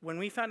when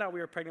we found out we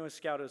were pregnant with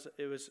Scout,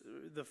 it was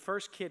the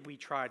first kid we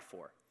tried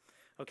for.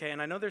 Okay,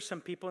 and I know there's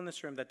some people in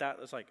this room that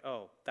was like,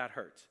 oh, that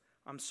hurts.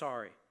 I'm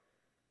sorry.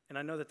 And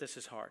I know that this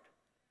is hard.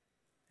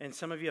 And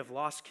some of you have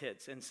lost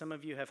kids, and some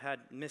of you have had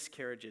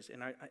miscarriages.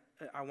 And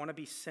I want to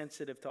be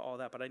sensitive to all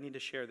that, but I need to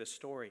share this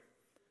story.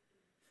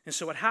 And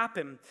so what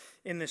happened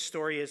in this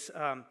story is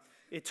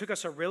it took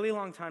us a really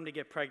long time to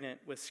get pregnant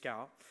with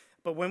Scout.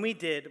 But when we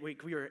did, we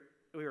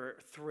were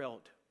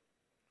thrilled.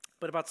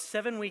 But about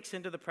 7 weeks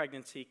into the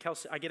pregnancy,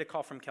 Kelsey, I get a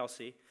call from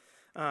Kelsey.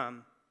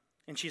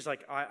 And she's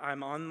like,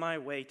 I'm on my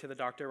way to the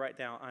doctor right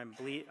now.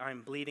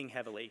 I'm bleeding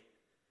heavily.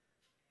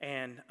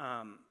 And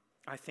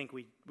I think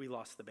we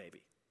lost the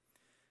baby.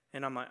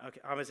 And I'm like, okay,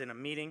 I was in a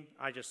meeting.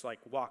 I just like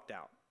walked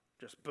out.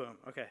 Just boom.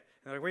 Okay. And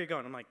they're like, where are you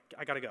going? I'm like,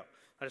 I got to go.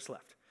 I just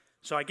left.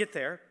 So I get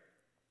there.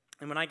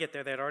 And when I get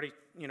there, they had already,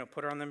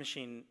 put her on the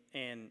machine.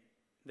 And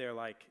they're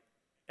like,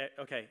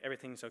 okay,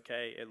 everything's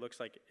okay. It looks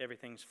like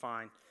everything's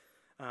fine.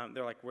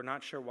 They're like, we're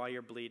not sure why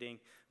you're bleeding,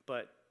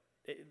 but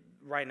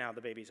right now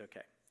the baby's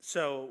okay.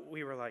 So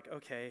we were like,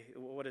 okay,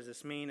 what does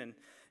this mean?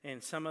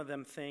 And some of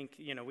them think,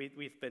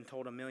 we've been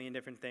told a million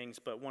different things,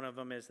 but one of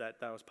them is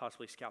that was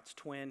possibly Scout's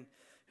twin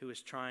who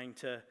was trying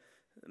to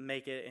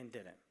make it and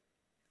didn't.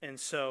 And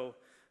so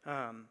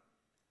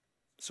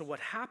what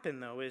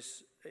happened, though,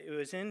 is it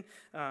was in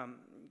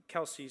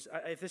Kelsey's,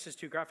 if this is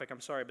too graphic,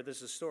 I'm sorry, but this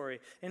is a story.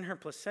 In her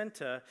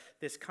placenta,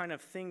 this kind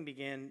of thing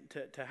began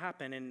to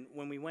happen. And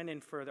when we went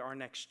in for our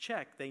next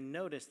check, they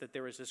noticed that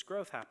there was this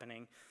growth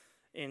happening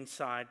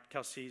inside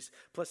Kelsey's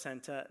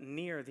placenta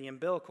near the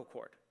umbilical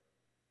cord.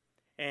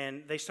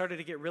 And they started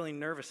to get really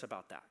nervous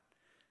about that.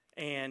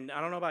 And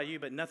I don't know about you,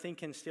 but nothing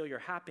can steal your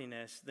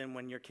happiness than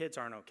when your kids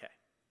aren't okay.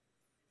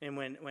 And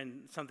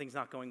when something's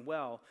not going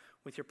well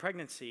with your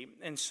pregnancy.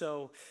 And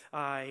so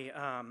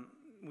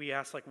we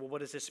asked, like, well,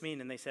 what does this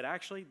mean? And they said,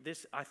 actually,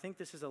 I think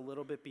this is a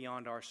little bit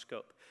beyond our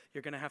scope.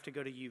 You're going to have to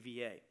go to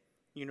UVA,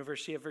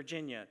 University of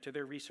Virginia, to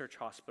their research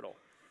hospital.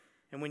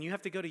 And when you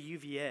have to go to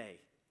UVA,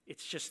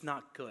 it's just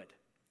not good.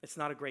 It's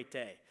not a great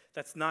day.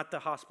 That's not the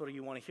hospital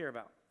you want to hear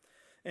about.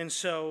 And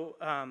so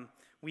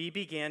we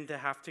began to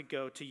have to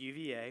go to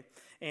UVA.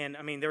 And,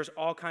 there's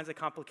all kinds of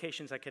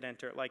complications that could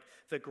enter. Like,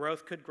 the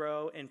growth could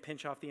grow and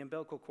pinch off the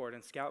umbilical cord,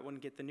 and Scout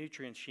wouldn't get the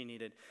nutrients she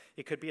needed.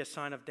 It could be a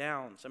sign of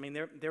Downs.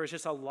 There was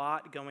just a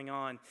lot going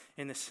on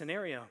in this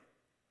scenario.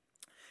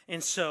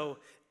 And so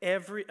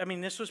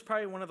this was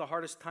probably one of the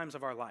hardest times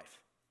of our life.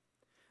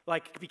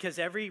 Like, because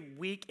every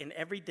week and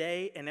every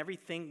day and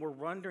everything, we're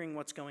wondering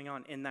what's going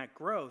on. And that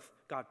growth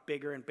got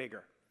bigger and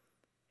bigger.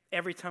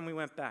 Every time we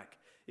went back,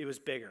 it was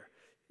bigger.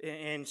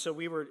 And so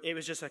it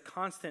was just a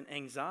constant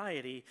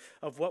anxiety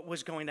of what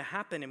was going to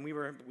happen. And we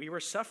were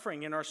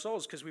suffering in our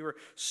souls because we were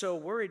so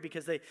worried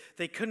because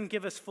they couldn't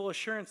give us full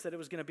assurance that it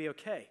was going to be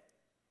okay.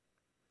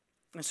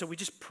 And so we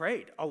just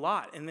prayed a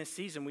lot in this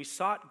season. We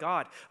sought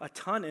God a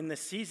ton in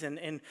this season,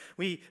 and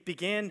we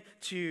began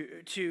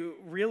to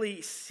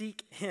really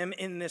seek him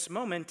in this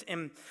moment.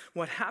 And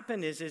what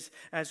happened is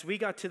as we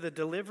got to the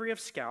delivery of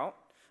Scout,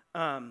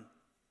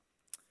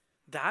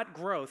 that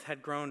growth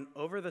had grown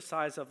over the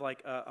size of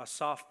like a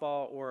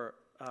softball or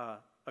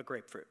a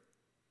grapefruit.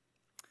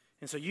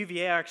 And so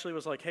UVA actually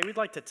was like, hey, we'd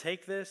like to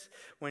take this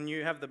when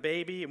you have the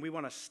baby, and we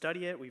want to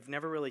study it. We've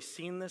never really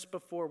seen this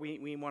before.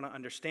 We want to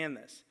understand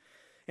this.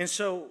 And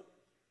so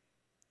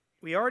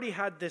we already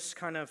had this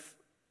kind of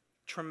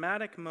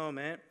traumatic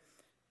moment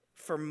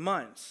for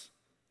months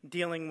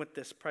dealing with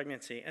this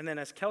pregnancy. And then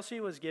as Kelsey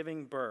was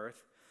giving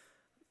birth,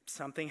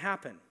 something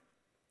happened.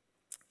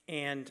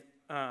 And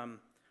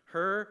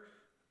her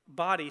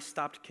body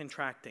stopped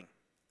contracting.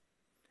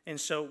 And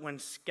so when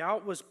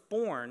Scout was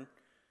born,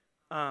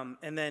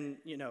 and then,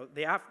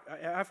 the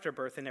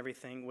afterbirth and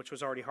everything, which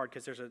was already hard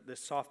because there's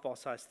this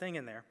softball-sized thing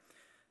in there,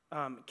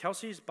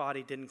 Kelsey's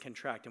body didn't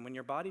contract. And when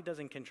your body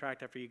doesn't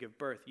contract after you give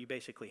birth, you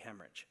basically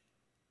hemorrhage.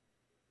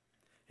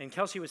 And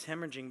Kelsey was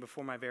hemorrhaging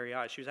before my very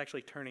eyes. She was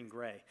actually turning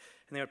gray.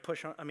 And they would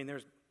push on,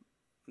 there's,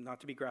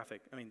 not to be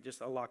graphic,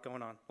 just a lot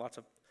going on, lots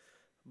of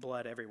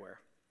blood everywhere.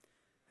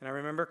 And I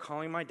remember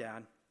calling my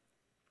dad.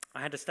 I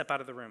had to step out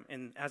of the room.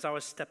 And as I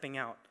was stepping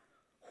out,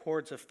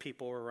 hordes of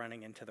people were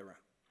running into the room.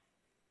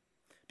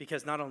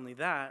 Because not only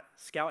that,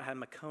 Scout had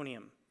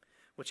meconium,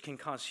 which can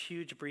cause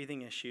huge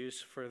breathing issues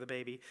for the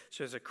baby.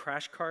 So there's a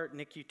crash cart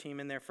NICU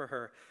team in there for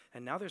her.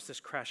 And now there's this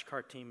crash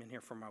cart team in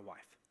here for my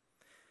wife.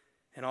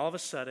 And all of a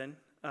sudden,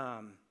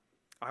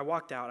 I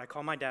walked out. I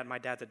called my dad. My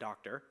dad's a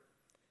doctor.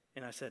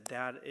 And I said,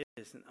 Dad,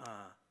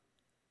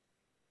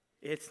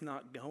 it's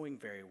not going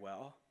very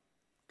well.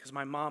 Because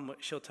my mom,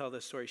 she'll tell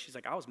this story. She's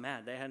like, I was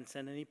mad. They hadn't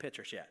sent any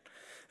pictures yet.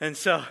 And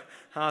so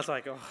I was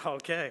like, oh,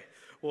 okay.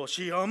 Well,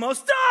 she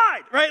almost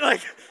died, right?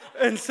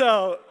 And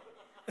so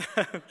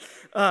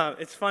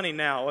it's funny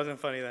now. It wasn't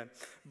funny then.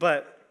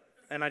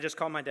 And I just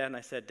called my dad and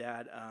I said,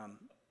 Dad,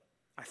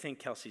 I think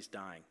Kelsey's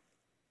dying.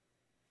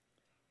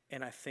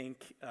 And I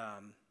think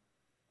I'm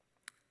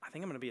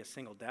going to be a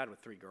single dad with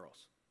 3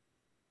 girls.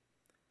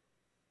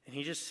 And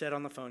he just said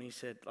on the phone, he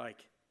said,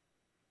 like,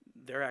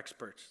 they're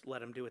experts.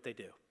 Let them do what they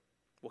do.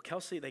 Well,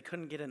 Kelsey, they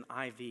couldn't get an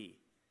IV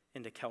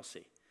into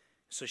Kelsey.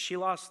 So she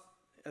lost,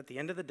 at the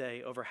end of the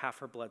day, over half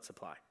her blood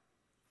supply.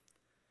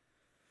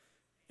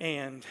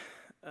 And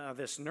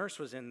this nurse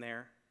was in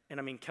there. And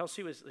I mean,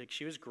 Kelsey was, like,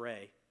 she was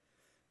gray.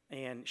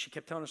 And she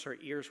kept telling us her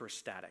ears were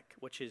static,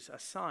 which is a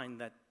sign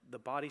that the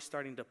body's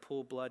starting to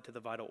pull blood to the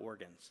vital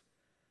organs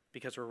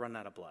because we're running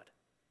out of blood.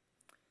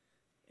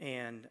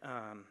 And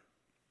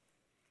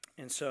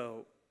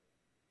so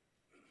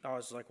I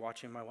was like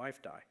watching my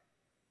wife die.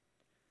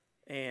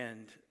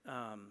 And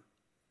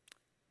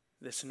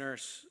this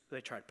nurse,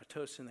 they tried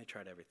Pitocin, they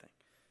tried everything.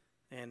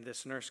 And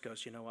this nurse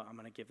goes, you know what, I'm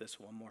going to give this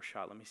one more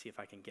shot. Let me see if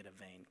I can get a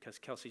vein. Because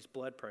Kelsey's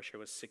blood pressure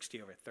was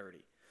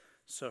 60/30.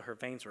 So her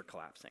veins were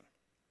collapsing.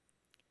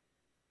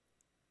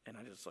 And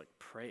I just like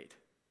prayed.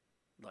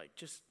 Like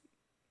just,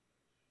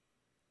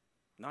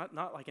 not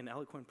like an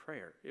eloquent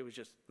prayer. It was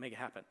just make it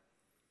happen.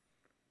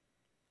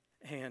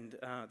 And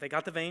they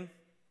got the vein.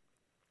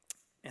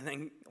 And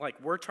then like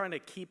we're trying to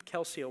keep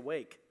Kelsey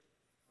awake.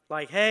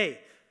 Like, hey,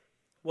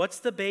 what's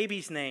the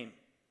baby's name?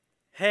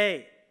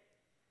 Hey,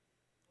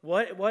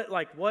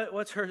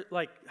 what's her,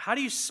 like, how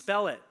do you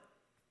spell it?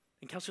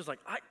 And Kelsey was like,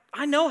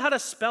 I know how to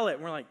spell it.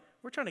 And we're like,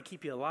 we're trying to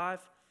keep you alive.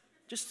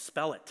 Just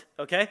spell it,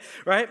 okay?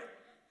 Right?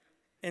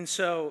 And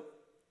so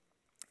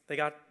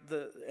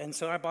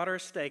so I bought her a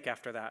steak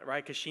after that,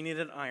 right? Because she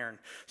needed iron.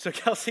 So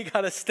Kelsey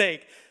got a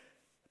steak.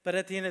 But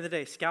at the end of the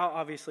day, Scout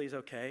obviously is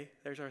okay.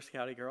 There's our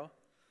Scouty girl.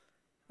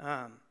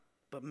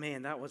 But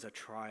man, that was a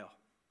trial.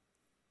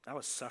 That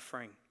was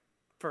suffering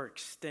for an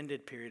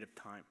extended period of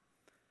time.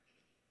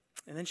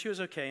 And then she was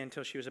okay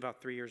until she was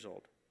about 3 years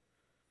old.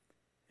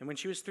 And when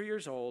she was 3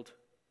 years old,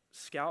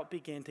 Scout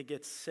began to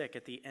get sick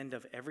at the end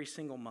of every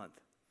single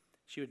month.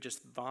 She would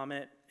just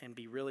vomit and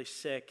be really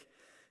sick.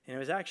 And it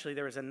was actually,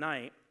 there was a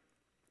night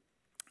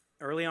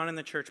early on in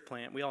the church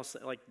plant. We all,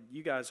 like,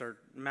 you guys are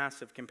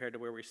massive compared to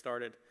where we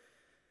started.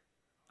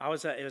 It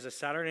was a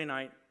Saturday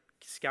night.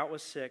 Scout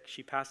was sick.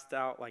 She passed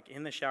out, like,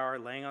 in the shower,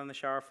 laying on the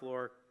shower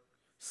floor,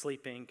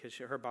 sleeping because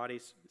her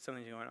body's,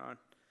 something's going on.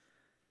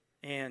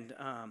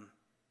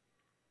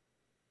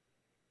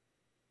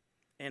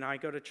 And I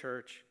go to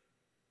church,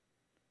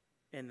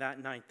 and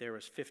that night there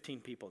was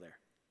 15 people there.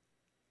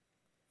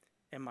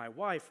 And my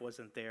wife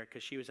wasn't there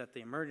because she was at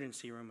the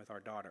emergency room with our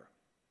daughter.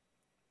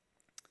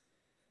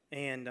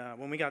 And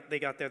when they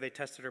got there, they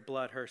tested her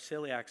blood. Her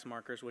celiac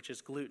markers, which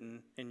is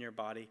gluten in your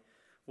body,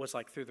 was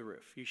like through the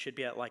roof. You should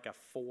be at like a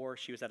 4.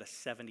 She was at a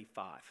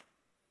 75.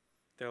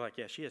 They're like,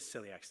 yeah, she has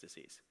celiac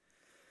disease.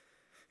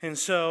 And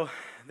so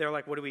they're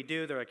like, what do we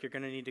do? They're like, you're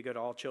going to need to go to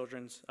All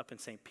Children's up in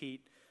St.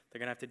 Pete. They're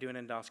going to have to do an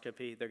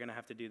endoscopy. They're going to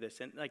have to do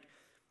this. And like,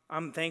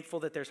 I'm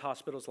thankful that there's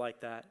hospitals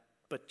like that,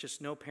 but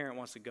just no parent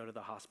wants to go to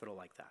the hospital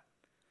like that.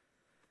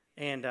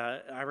 And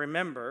I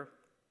remember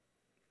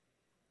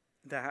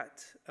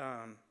that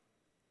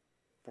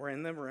we're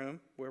in the room.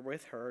 We're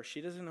with her.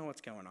 She doesn't know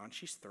what's going on.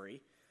 She's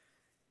 3.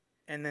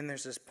 And then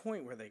there's this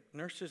point where the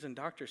nurses and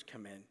doctors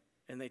come in,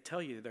 and they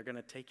tell you they're going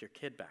to take your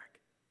kid back.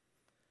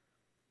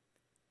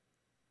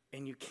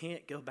 And you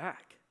can't go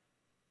back.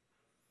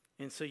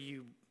 And so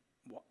you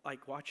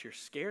like watch your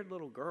scared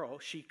little girl.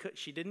 She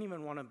didn't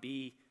even want to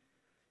be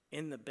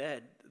in the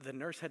bed. The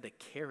nurse had to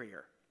carry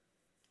her.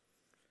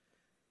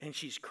 And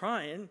she's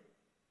crying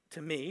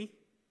to me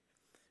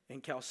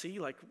and Kelsey,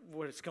 like,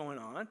 what's going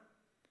on?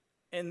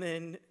 And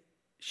then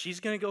she's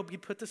going to go be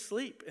put to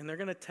sleep, and they're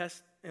going to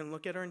test and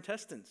look at her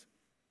intestines.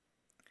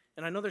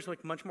 And I know there's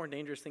like much more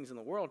dangerous things in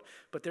the world,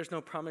 but there's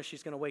no promise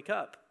she's going to wake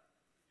up.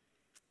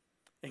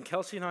 And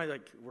Kelsey and I,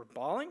 like, we're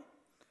bawling.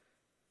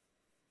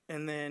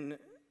 And then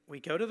we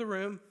go to the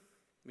room.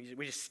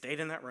 We just stayed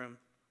in that room.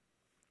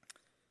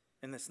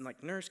 And this,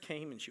 like, nurse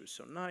came, and she was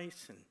so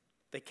nice. And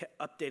they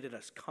updated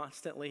us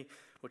constantly,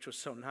 which was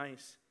so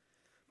nice.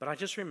 But I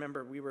just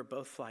remember we were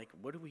both like,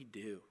 what do we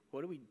do?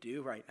 What do we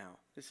do right now?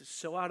 This is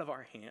so out of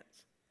our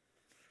hands.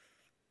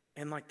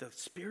 And, like, the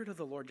Spirit of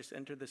the Lord just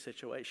entered the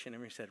situation,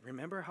 and we said,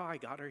 remember how I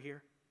got her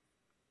here?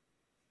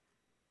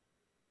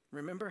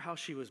 Remember how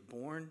she was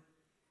born?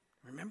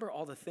 Remember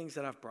all the things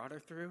that I've brought her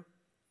through?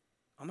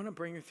 I'm going to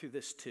bring her through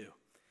this too.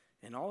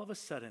 And all of a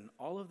sudden,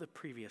 all of the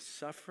previous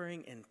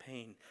suffering and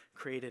pain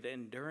created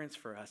endurance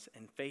for us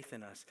and faith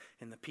in us.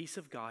 And the peace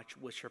of God,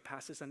 which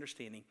surpasses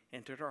understanding,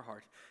 entered our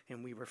heart.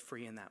 And we were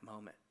free in that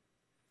moment.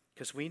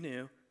 Because we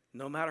knew,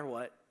 no matter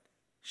what,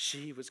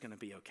 she was going to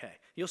be okay.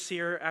 You'll see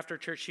her after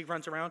church. She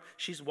runs around.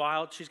 She's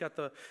wild. She's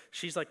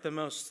like the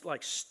most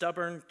like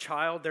stubborn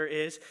child there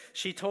is.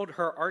 She told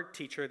her art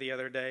teacher the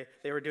other day,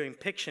 they were doing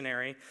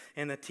Pictionary,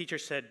 and the teacher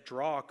said,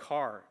 draw a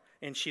car.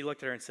 And she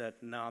looked at her and said,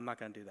 no, I'm not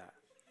going to do that.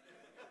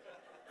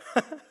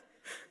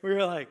 We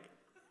were like,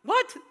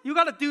 what? You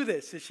got to do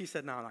this. And she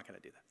said, no, I'm not going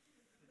to do that.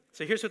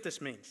 So here's what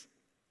this means.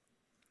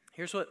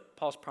 Here's what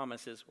Paul's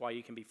promise is why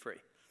you can be free.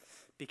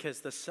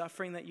 Because the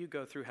suffering that you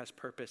go through has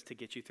purpose to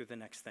get you through the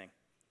next thing.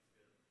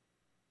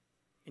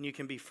 And you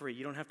can be free.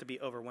 You don't have to be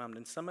overwhelmed.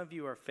 And some of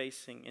you are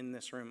facing in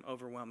this room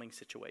overwhelming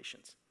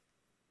situations.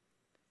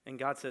 And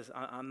God says,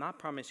 I'm not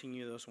promising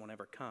you those won't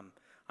ever come.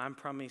 I'm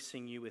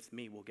promising you with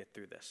me we'll get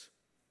through this.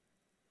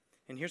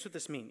 And here's what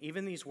this means.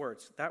 Even these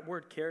words, that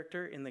word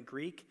character in the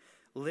Greek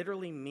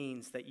literally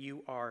means that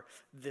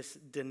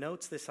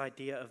denotes this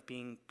idea of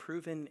being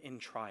proven in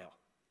trial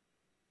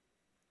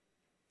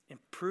and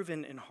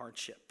proven in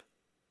hardship.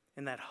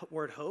 And that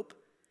word hope,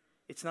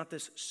 it's not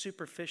this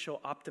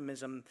superficial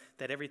optimism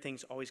that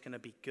everything's always going to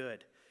be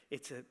good.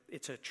 It's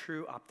a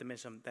true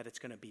optimism that it's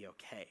going to be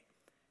okay.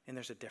 And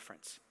there's a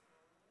difference.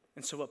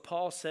 And so what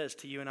Paul says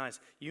to you and I is,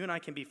 you and I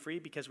can be free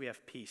because we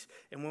have peace.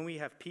 And when we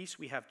have peace,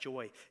 we have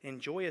joy.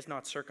 And joy is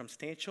not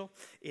circumstantial.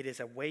 It is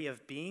a way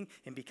of being.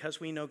 And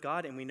because we know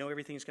God and we know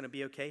everything's going to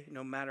be okay,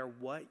 no matter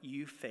what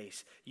you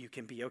face, you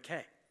can be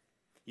okay.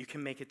 You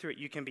can make it through it.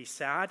 You can be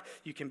sad.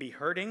 You can be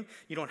hurting.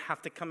 You don't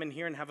have to come in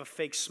here and have a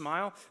fake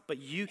smile, but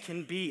you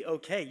can be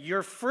okay.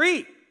 You're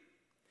free.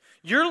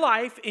 Your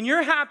life and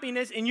your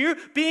happiness and you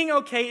being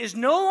okay is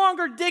no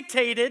longer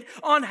dictated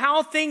on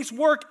how things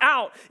work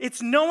out.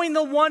 It's knowing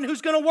the one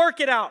who's going to work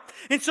it out.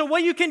 And so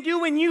what you can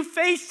do when you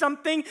face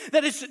something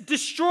that is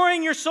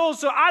destroying your soul,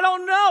 so I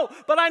don't know,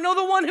 but I know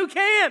the one who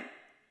can.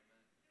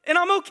 And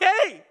I'm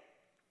okay.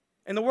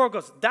 And the world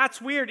goes,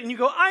 that's weird. And you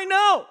go, I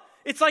know.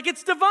 It's like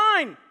it's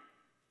divine.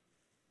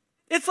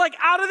 It's like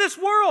out of this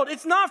world.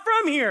 It's not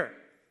from here.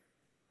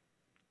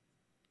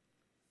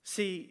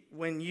 See,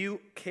 when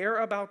you care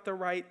about the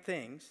right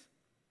things,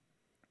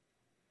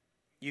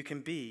 you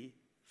can be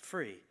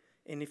free.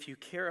 And if you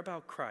care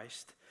about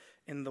Christ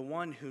and the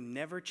one who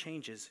never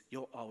changes,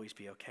 you'll always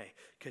be okay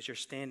because you're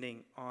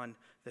standing on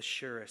the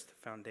surest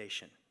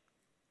foundation.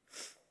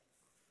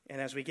 And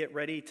as we get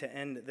ready to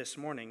end this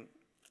morning,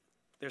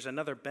 there's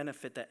another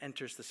benefit that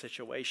enters the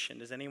situation.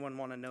 Does anyone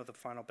want to know the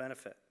final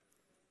benefit?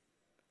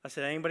 I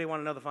said, anybody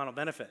want to know the final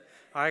benefit?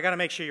 I got to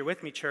make sure you're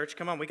with me, church.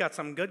 Come on, we got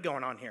something good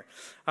going on here.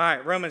 All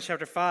right, Romans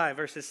chapter 5,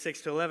 verses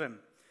 6 to 11.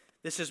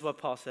 This is what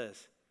Paul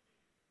says.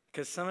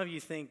 Because some of you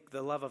think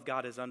the love of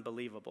God is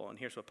unbelievable, and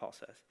here's what Paul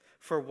says.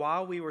 For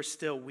while we were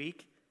still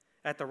weak,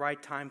 at the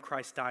right time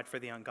Christ died for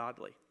the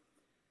ungodly.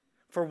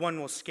 For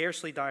one will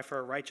scarcely die for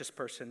a righteous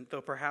person,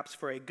 though perhaps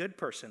for a good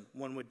person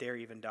one would dare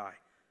even die.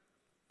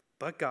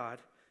 But God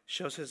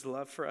shows his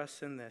love for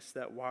us in this,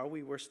 that while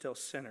we were still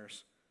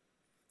sinners,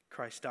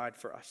 Christ died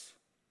for us.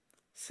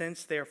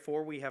 Since,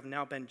 therefore, we have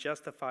now been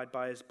justified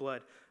by his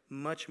blood,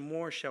 much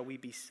more shall we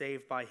be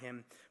saved by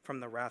him from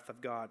the wrath of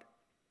God.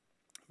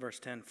 Verse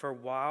 10, for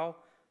while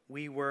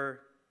we were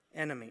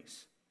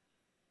enemies,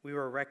 we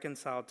were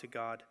reconciled to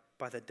God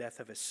by the death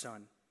of his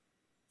Son.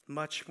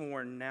 Much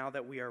more, now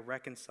that we are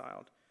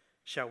reconciled,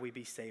 shall we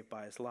be saved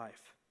by his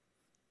life.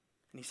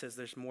 And he says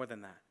there's more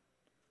than that.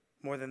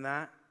 More than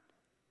that,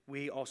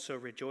 we also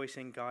rejoice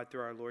in God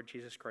through our Lord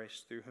Jesus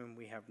Christ, through whom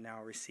we have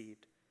now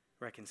received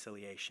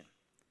reconciliation.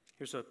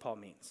 Here's what Paul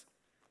means.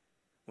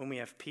 When we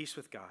have peace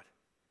with God,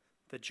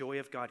 the joy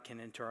of God can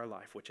enter our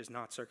life, which is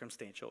not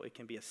circumstantial. It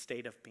can be a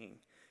state of being.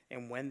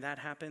 And when that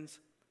happens,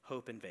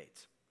 hope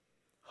invades.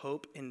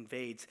 Hope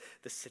invades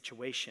the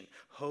situation.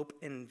 Hope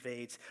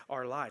invades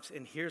our lives.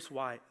 And here's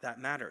why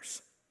that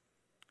matters.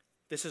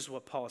 This is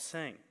what Paul is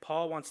saying.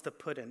 Paul wants to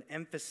put an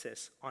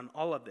emphasis on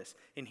all of this.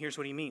 And here's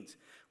what he means.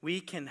 We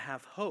can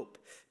have hope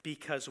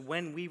because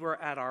when we were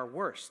at our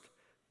worst,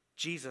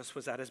 Jesus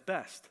was at his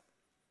best.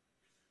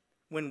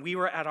 When we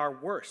were at our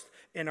worst,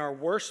 in our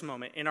worst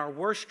moment, in our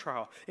worst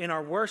trial, in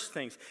our worst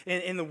things,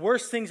 in the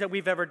worst things that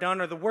we've ever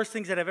done or the worst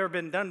things that have ever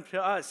been done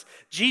to us,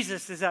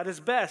 Jesus is at his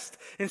best.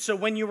 And so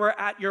when you were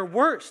at your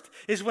worst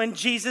is when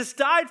Jesus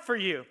died for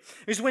you,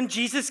 is when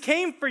Jesus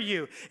came for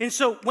you. And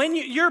so when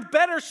you're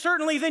better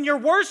certainly than your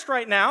worst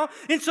right now.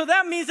 And so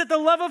that means that the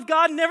love of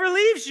God never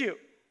leaves you.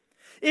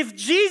 If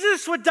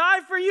Jesus would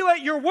die for you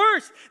at your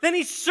worst, then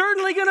he's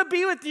certainly going to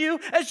be with you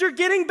as you're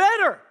getting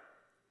better.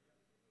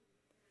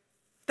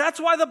 That's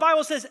why the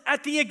Bible says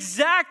at the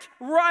exact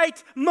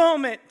right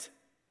moment.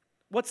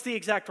 What's the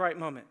exact right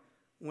moment?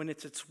 When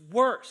it's its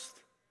worst.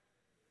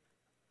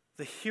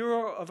 The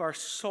hero of our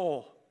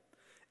soul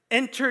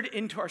entered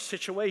into our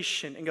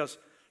situation and goes,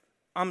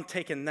 I'm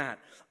taking that.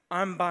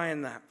 I'm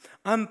buying that.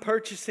 I'm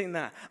purchasing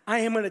that. I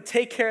am going to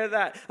take care of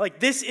that. Like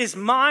this is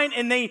mine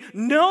and they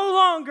no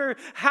longer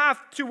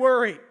have to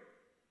worry.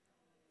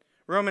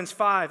 Romans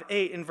 5,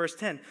 8 and verse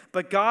 10.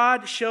 But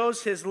God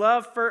shows his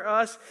love for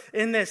us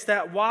in this,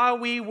 that while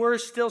we were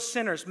still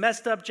sinners,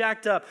 messed up,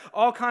 jacked up,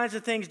 all kinds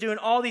of things, doing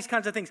all these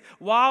kinds of things,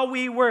 while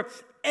we were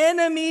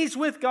enemies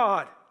with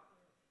God,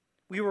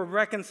 we were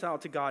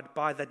reconciled to God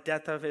by the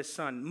death of his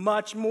Son.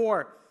 Much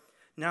more,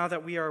 now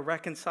that we are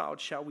reconciled,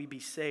 shall we be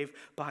saved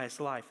by his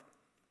life.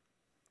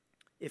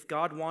 If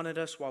God wanted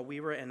us while we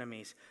were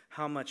enemies,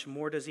 how much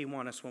more does he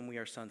want us when we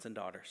are sons and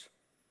daughters?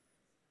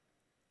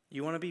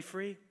 You want to be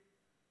free?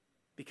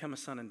 Become a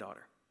son and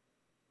daughter.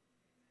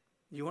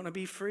 You want to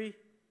be free?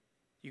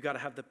 You got to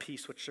have the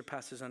peace which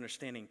surpasses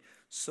understanding.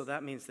 So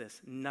that means this: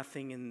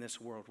 nothing in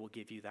this world will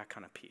give you that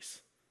kind of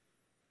peace.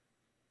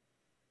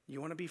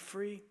 You want to be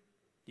free?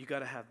 You got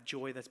to have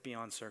joy that's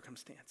beyond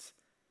circumstance.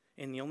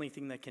 And the only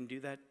thing that can do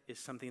that is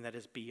something that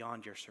is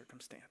beyond your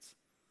circumstance.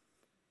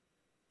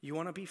 You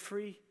want to be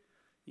free?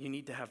 You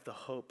need to have the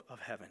hope of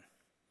heaven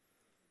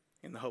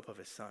and the hope of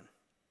his Son.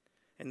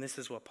 And this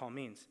is what Paul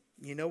means.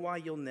 You know why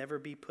you'll never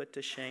be put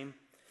to shame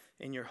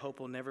and your hope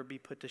will never be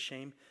put to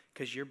shame?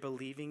 Because you're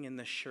believing in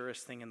the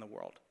surest thing in the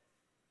world.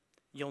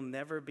 You'll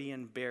never be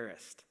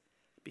embarrassed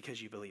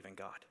because you believe in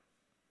God.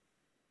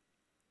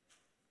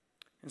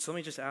 And so let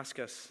me just ask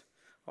us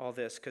all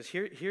this, because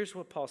here's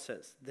what Paul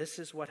says. This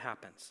is what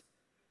happens.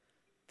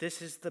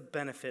 This is the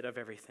benefit of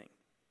everything.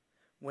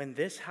 When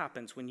this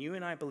happens, when you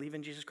and I believe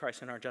in Jesus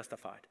Christ and are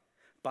justified,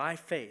 by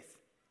faith,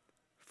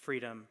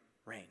 freedom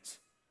reigns.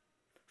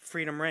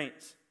 Freedom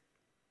reigns.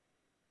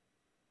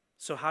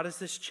 So how does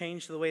this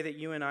change the way that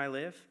you and I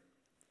live?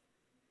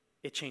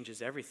 It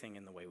changes everything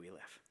in the way we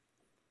live.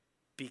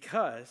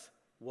 Because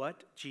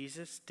what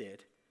Jesus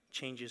did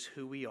changes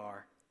who we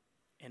are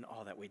in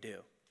all that we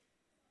do.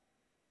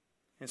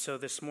 And so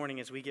this morning,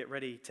 as we get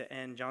ready to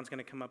end, John's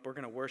going to come up. We're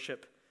going to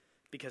worship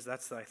because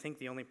that's, I think,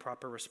 the only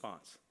proper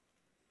response.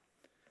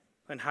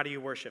 And how do you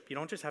worship? You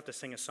don't just have to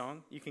sing a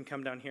song. You can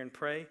come down here and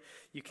pray.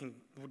 You can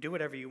do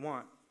whatever you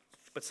want.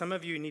 But some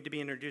of you need to be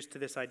introduced to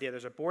this idea.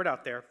 There's a board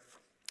out there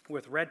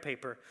with red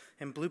paper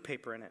and blue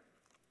paper in it.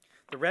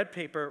 The red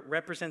paper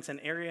represents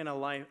an area in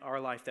our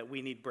life that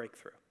we need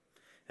breakthrough.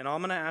 And all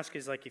I'm going to ask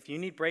is, like, if you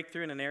need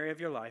breakthrough in an area of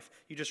your life,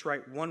 you just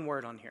write one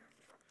word on here.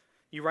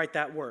 You write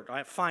that word. I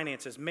have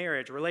finances,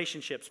 marriage,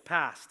 relationships,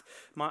 past,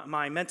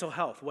 my mental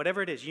health,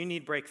 whatever it is, you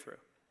need breakthrough.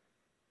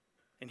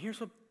 And here's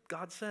what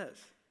God says.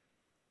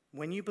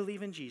 When you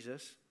believe in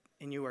Jesus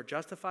and you are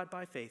justified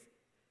by faith,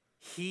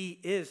 he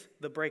is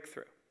the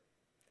breakthrough.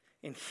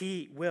 And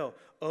he will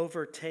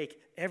overtake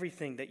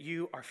everything that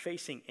you are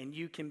facing, and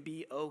you can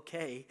be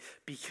okay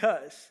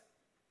because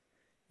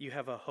you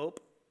have a hope,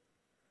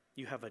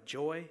 you have a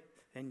joy,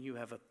 and you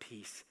have a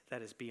peace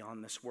that is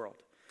beyond this world.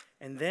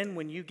 And then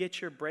when you get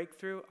your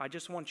breakthrough, I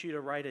just want you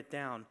to write it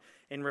down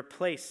and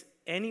replace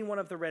any one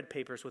of the red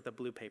papers with a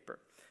blue paper.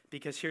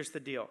 Because here's the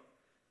deal.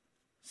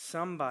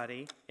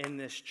 Somebody in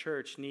this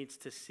church needs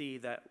to see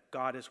that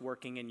God is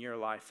working in your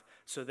life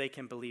so they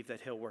can believe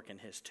that he'll work in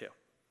his too.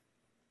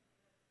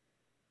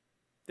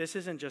 This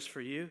isn't just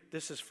for you.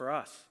 This is for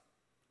us,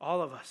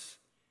 all of us.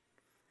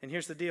 And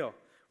here's the deal.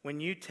 When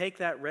you take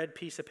that red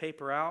piece of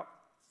paper out,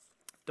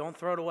 don't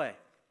throw it away.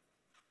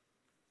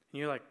 And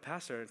you're like,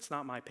 Pastor, it's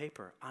not my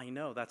paper. I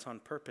know, that's on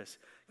purpose,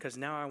 because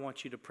now I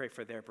want you to pray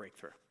for their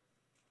breakthrough.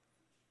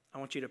 I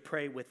want you to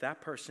pray with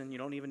that person. You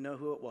don't even know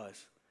who it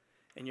was.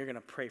 And you're going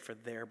to pray for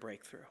their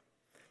breakthrough,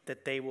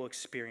 that they will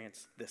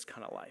experience this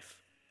kind of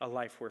life, a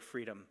life where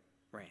freedom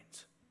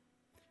reigns.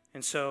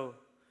 And so,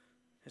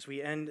 as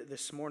we end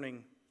this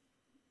morning,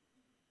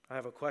 I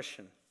have a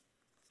question.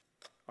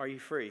 Are you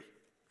free?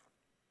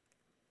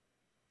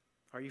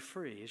 Are you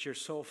free? Is your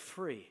soul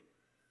free?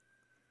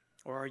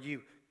 Or are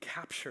you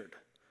captured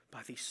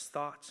by these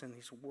thoughts and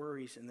these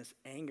worries and this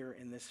anger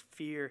and this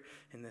fear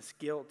and this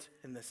guilt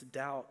and this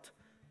doubt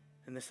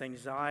and this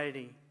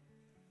anxiety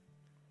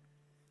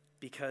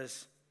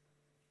because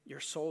your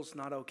soul's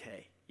not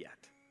okay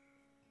yet?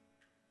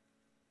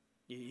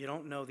 You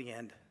don't know the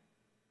end.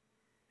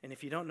 And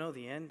if you don't know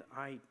the end,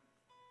 I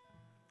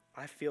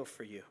feel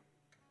for you,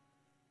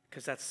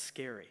 because that's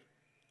scary,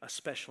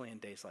 especially in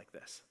days like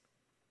this.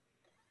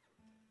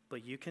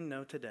 But you can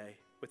know today,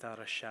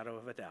 without a shadow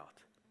of a doubt,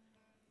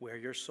 where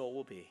your soul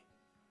will be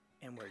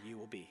and where you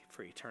will be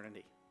for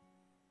eternity.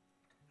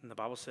 And the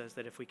Bible says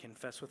that if we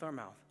confess with our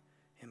mouth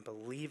and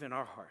believe in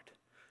our heart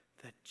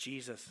that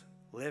Jesus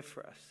lived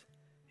for us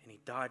and he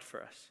died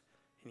for us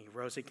and he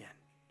rose again,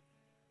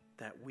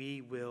 that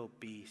we will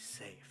be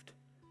saved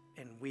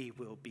and we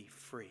will be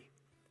free.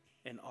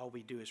 And all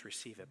we do is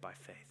receive it by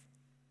faith.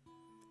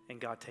 And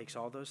God takes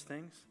all those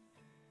things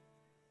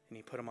and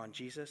he put them on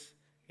Jesus,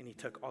 and he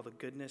took all the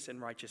goodness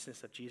and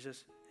righteousness of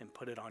Jesus and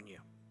put it on you.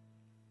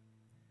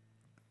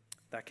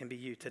 That can be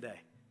you today.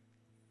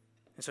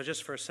 And so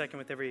just for a second,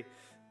 with every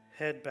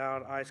head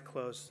bowed, eyes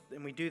closed,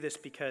 and we do this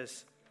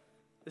because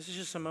this is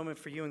just a moment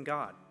for you and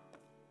God.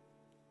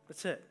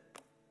 That's it.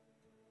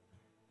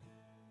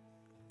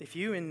 If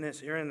you're in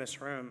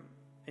this room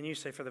and you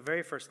say, for the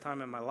very first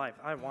time in my life,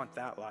 I want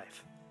that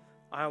life.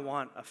 I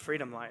want a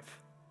freedom life.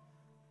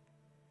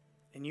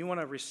 And you want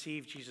to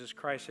receive Jesus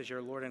Christ as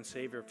your Lord and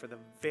Savior for the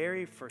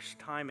very first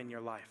time in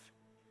your life,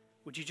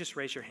 would you just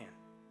raise your hand?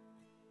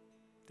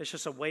 That's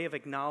just a way of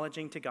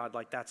acknowledging to God,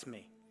 like, that's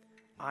me.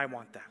 I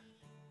want that.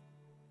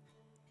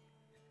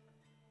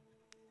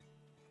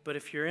 But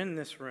if you're in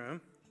this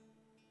room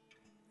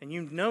and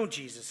you know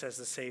Jesus as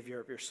the Savior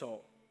of your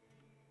soul,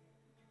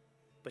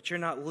 but you're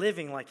not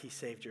living like he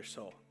saved your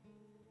soul,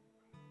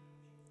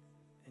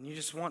 and you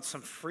just want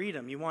some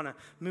freedom, you want to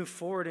move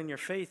forward in your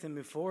faith and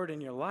move forward in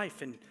your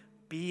life and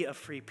be a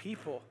free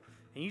people,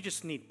 and you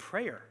just need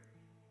prayer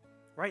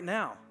right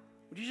now,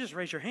 would you just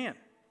raise your hand?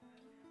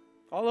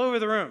 All over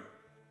the room.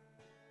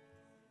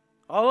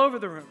 All over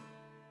the room.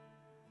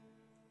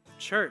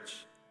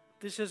 Church,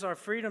 this is our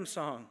freedom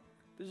song.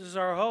 This is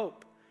our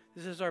hope.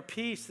 This is our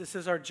peace. This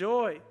is our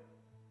joy.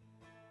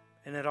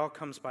 And it all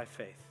comes by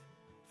faith.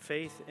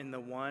 Faith in the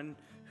one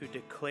who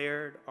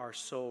declared our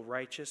soul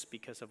righteous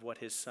because of what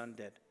his Son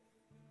did.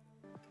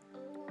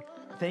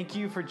 Thank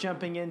you for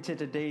jumping into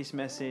today's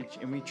message,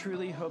 and we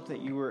truly hope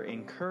that you were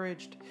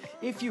encouraged.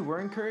 If you were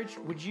encouraged,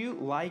 would you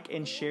like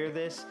and share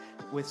this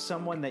with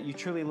someone that you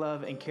truly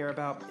love and care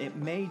about? It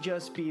may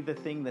just be the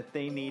thing that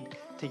they need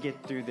to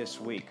get through this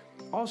week.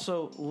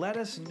 Also, let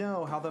us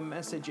know how the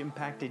message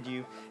impacted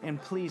you,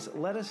 and please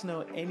let us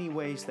know any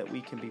ways that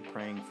we can be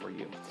praying for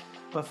you.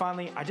 But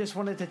finally, I just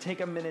wanted to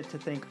take a minute to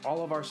thank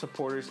all of our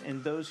supporters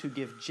and those who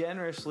give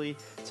generously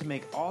to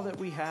make all that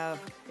we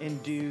have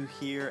and do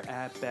here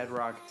at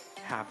Bedrock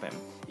happen.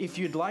 If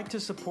you'd like to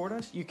support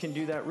us, you can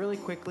do that really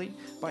quickly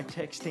by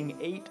texting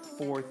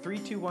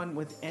 84321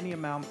 with any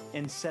amount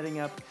and setting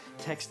up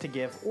text to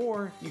give,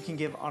 or you can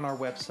give on our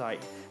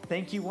website.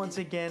 Thank you once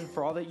again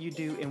for all that you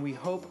do, and we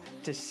hope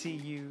to see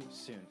you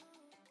soon.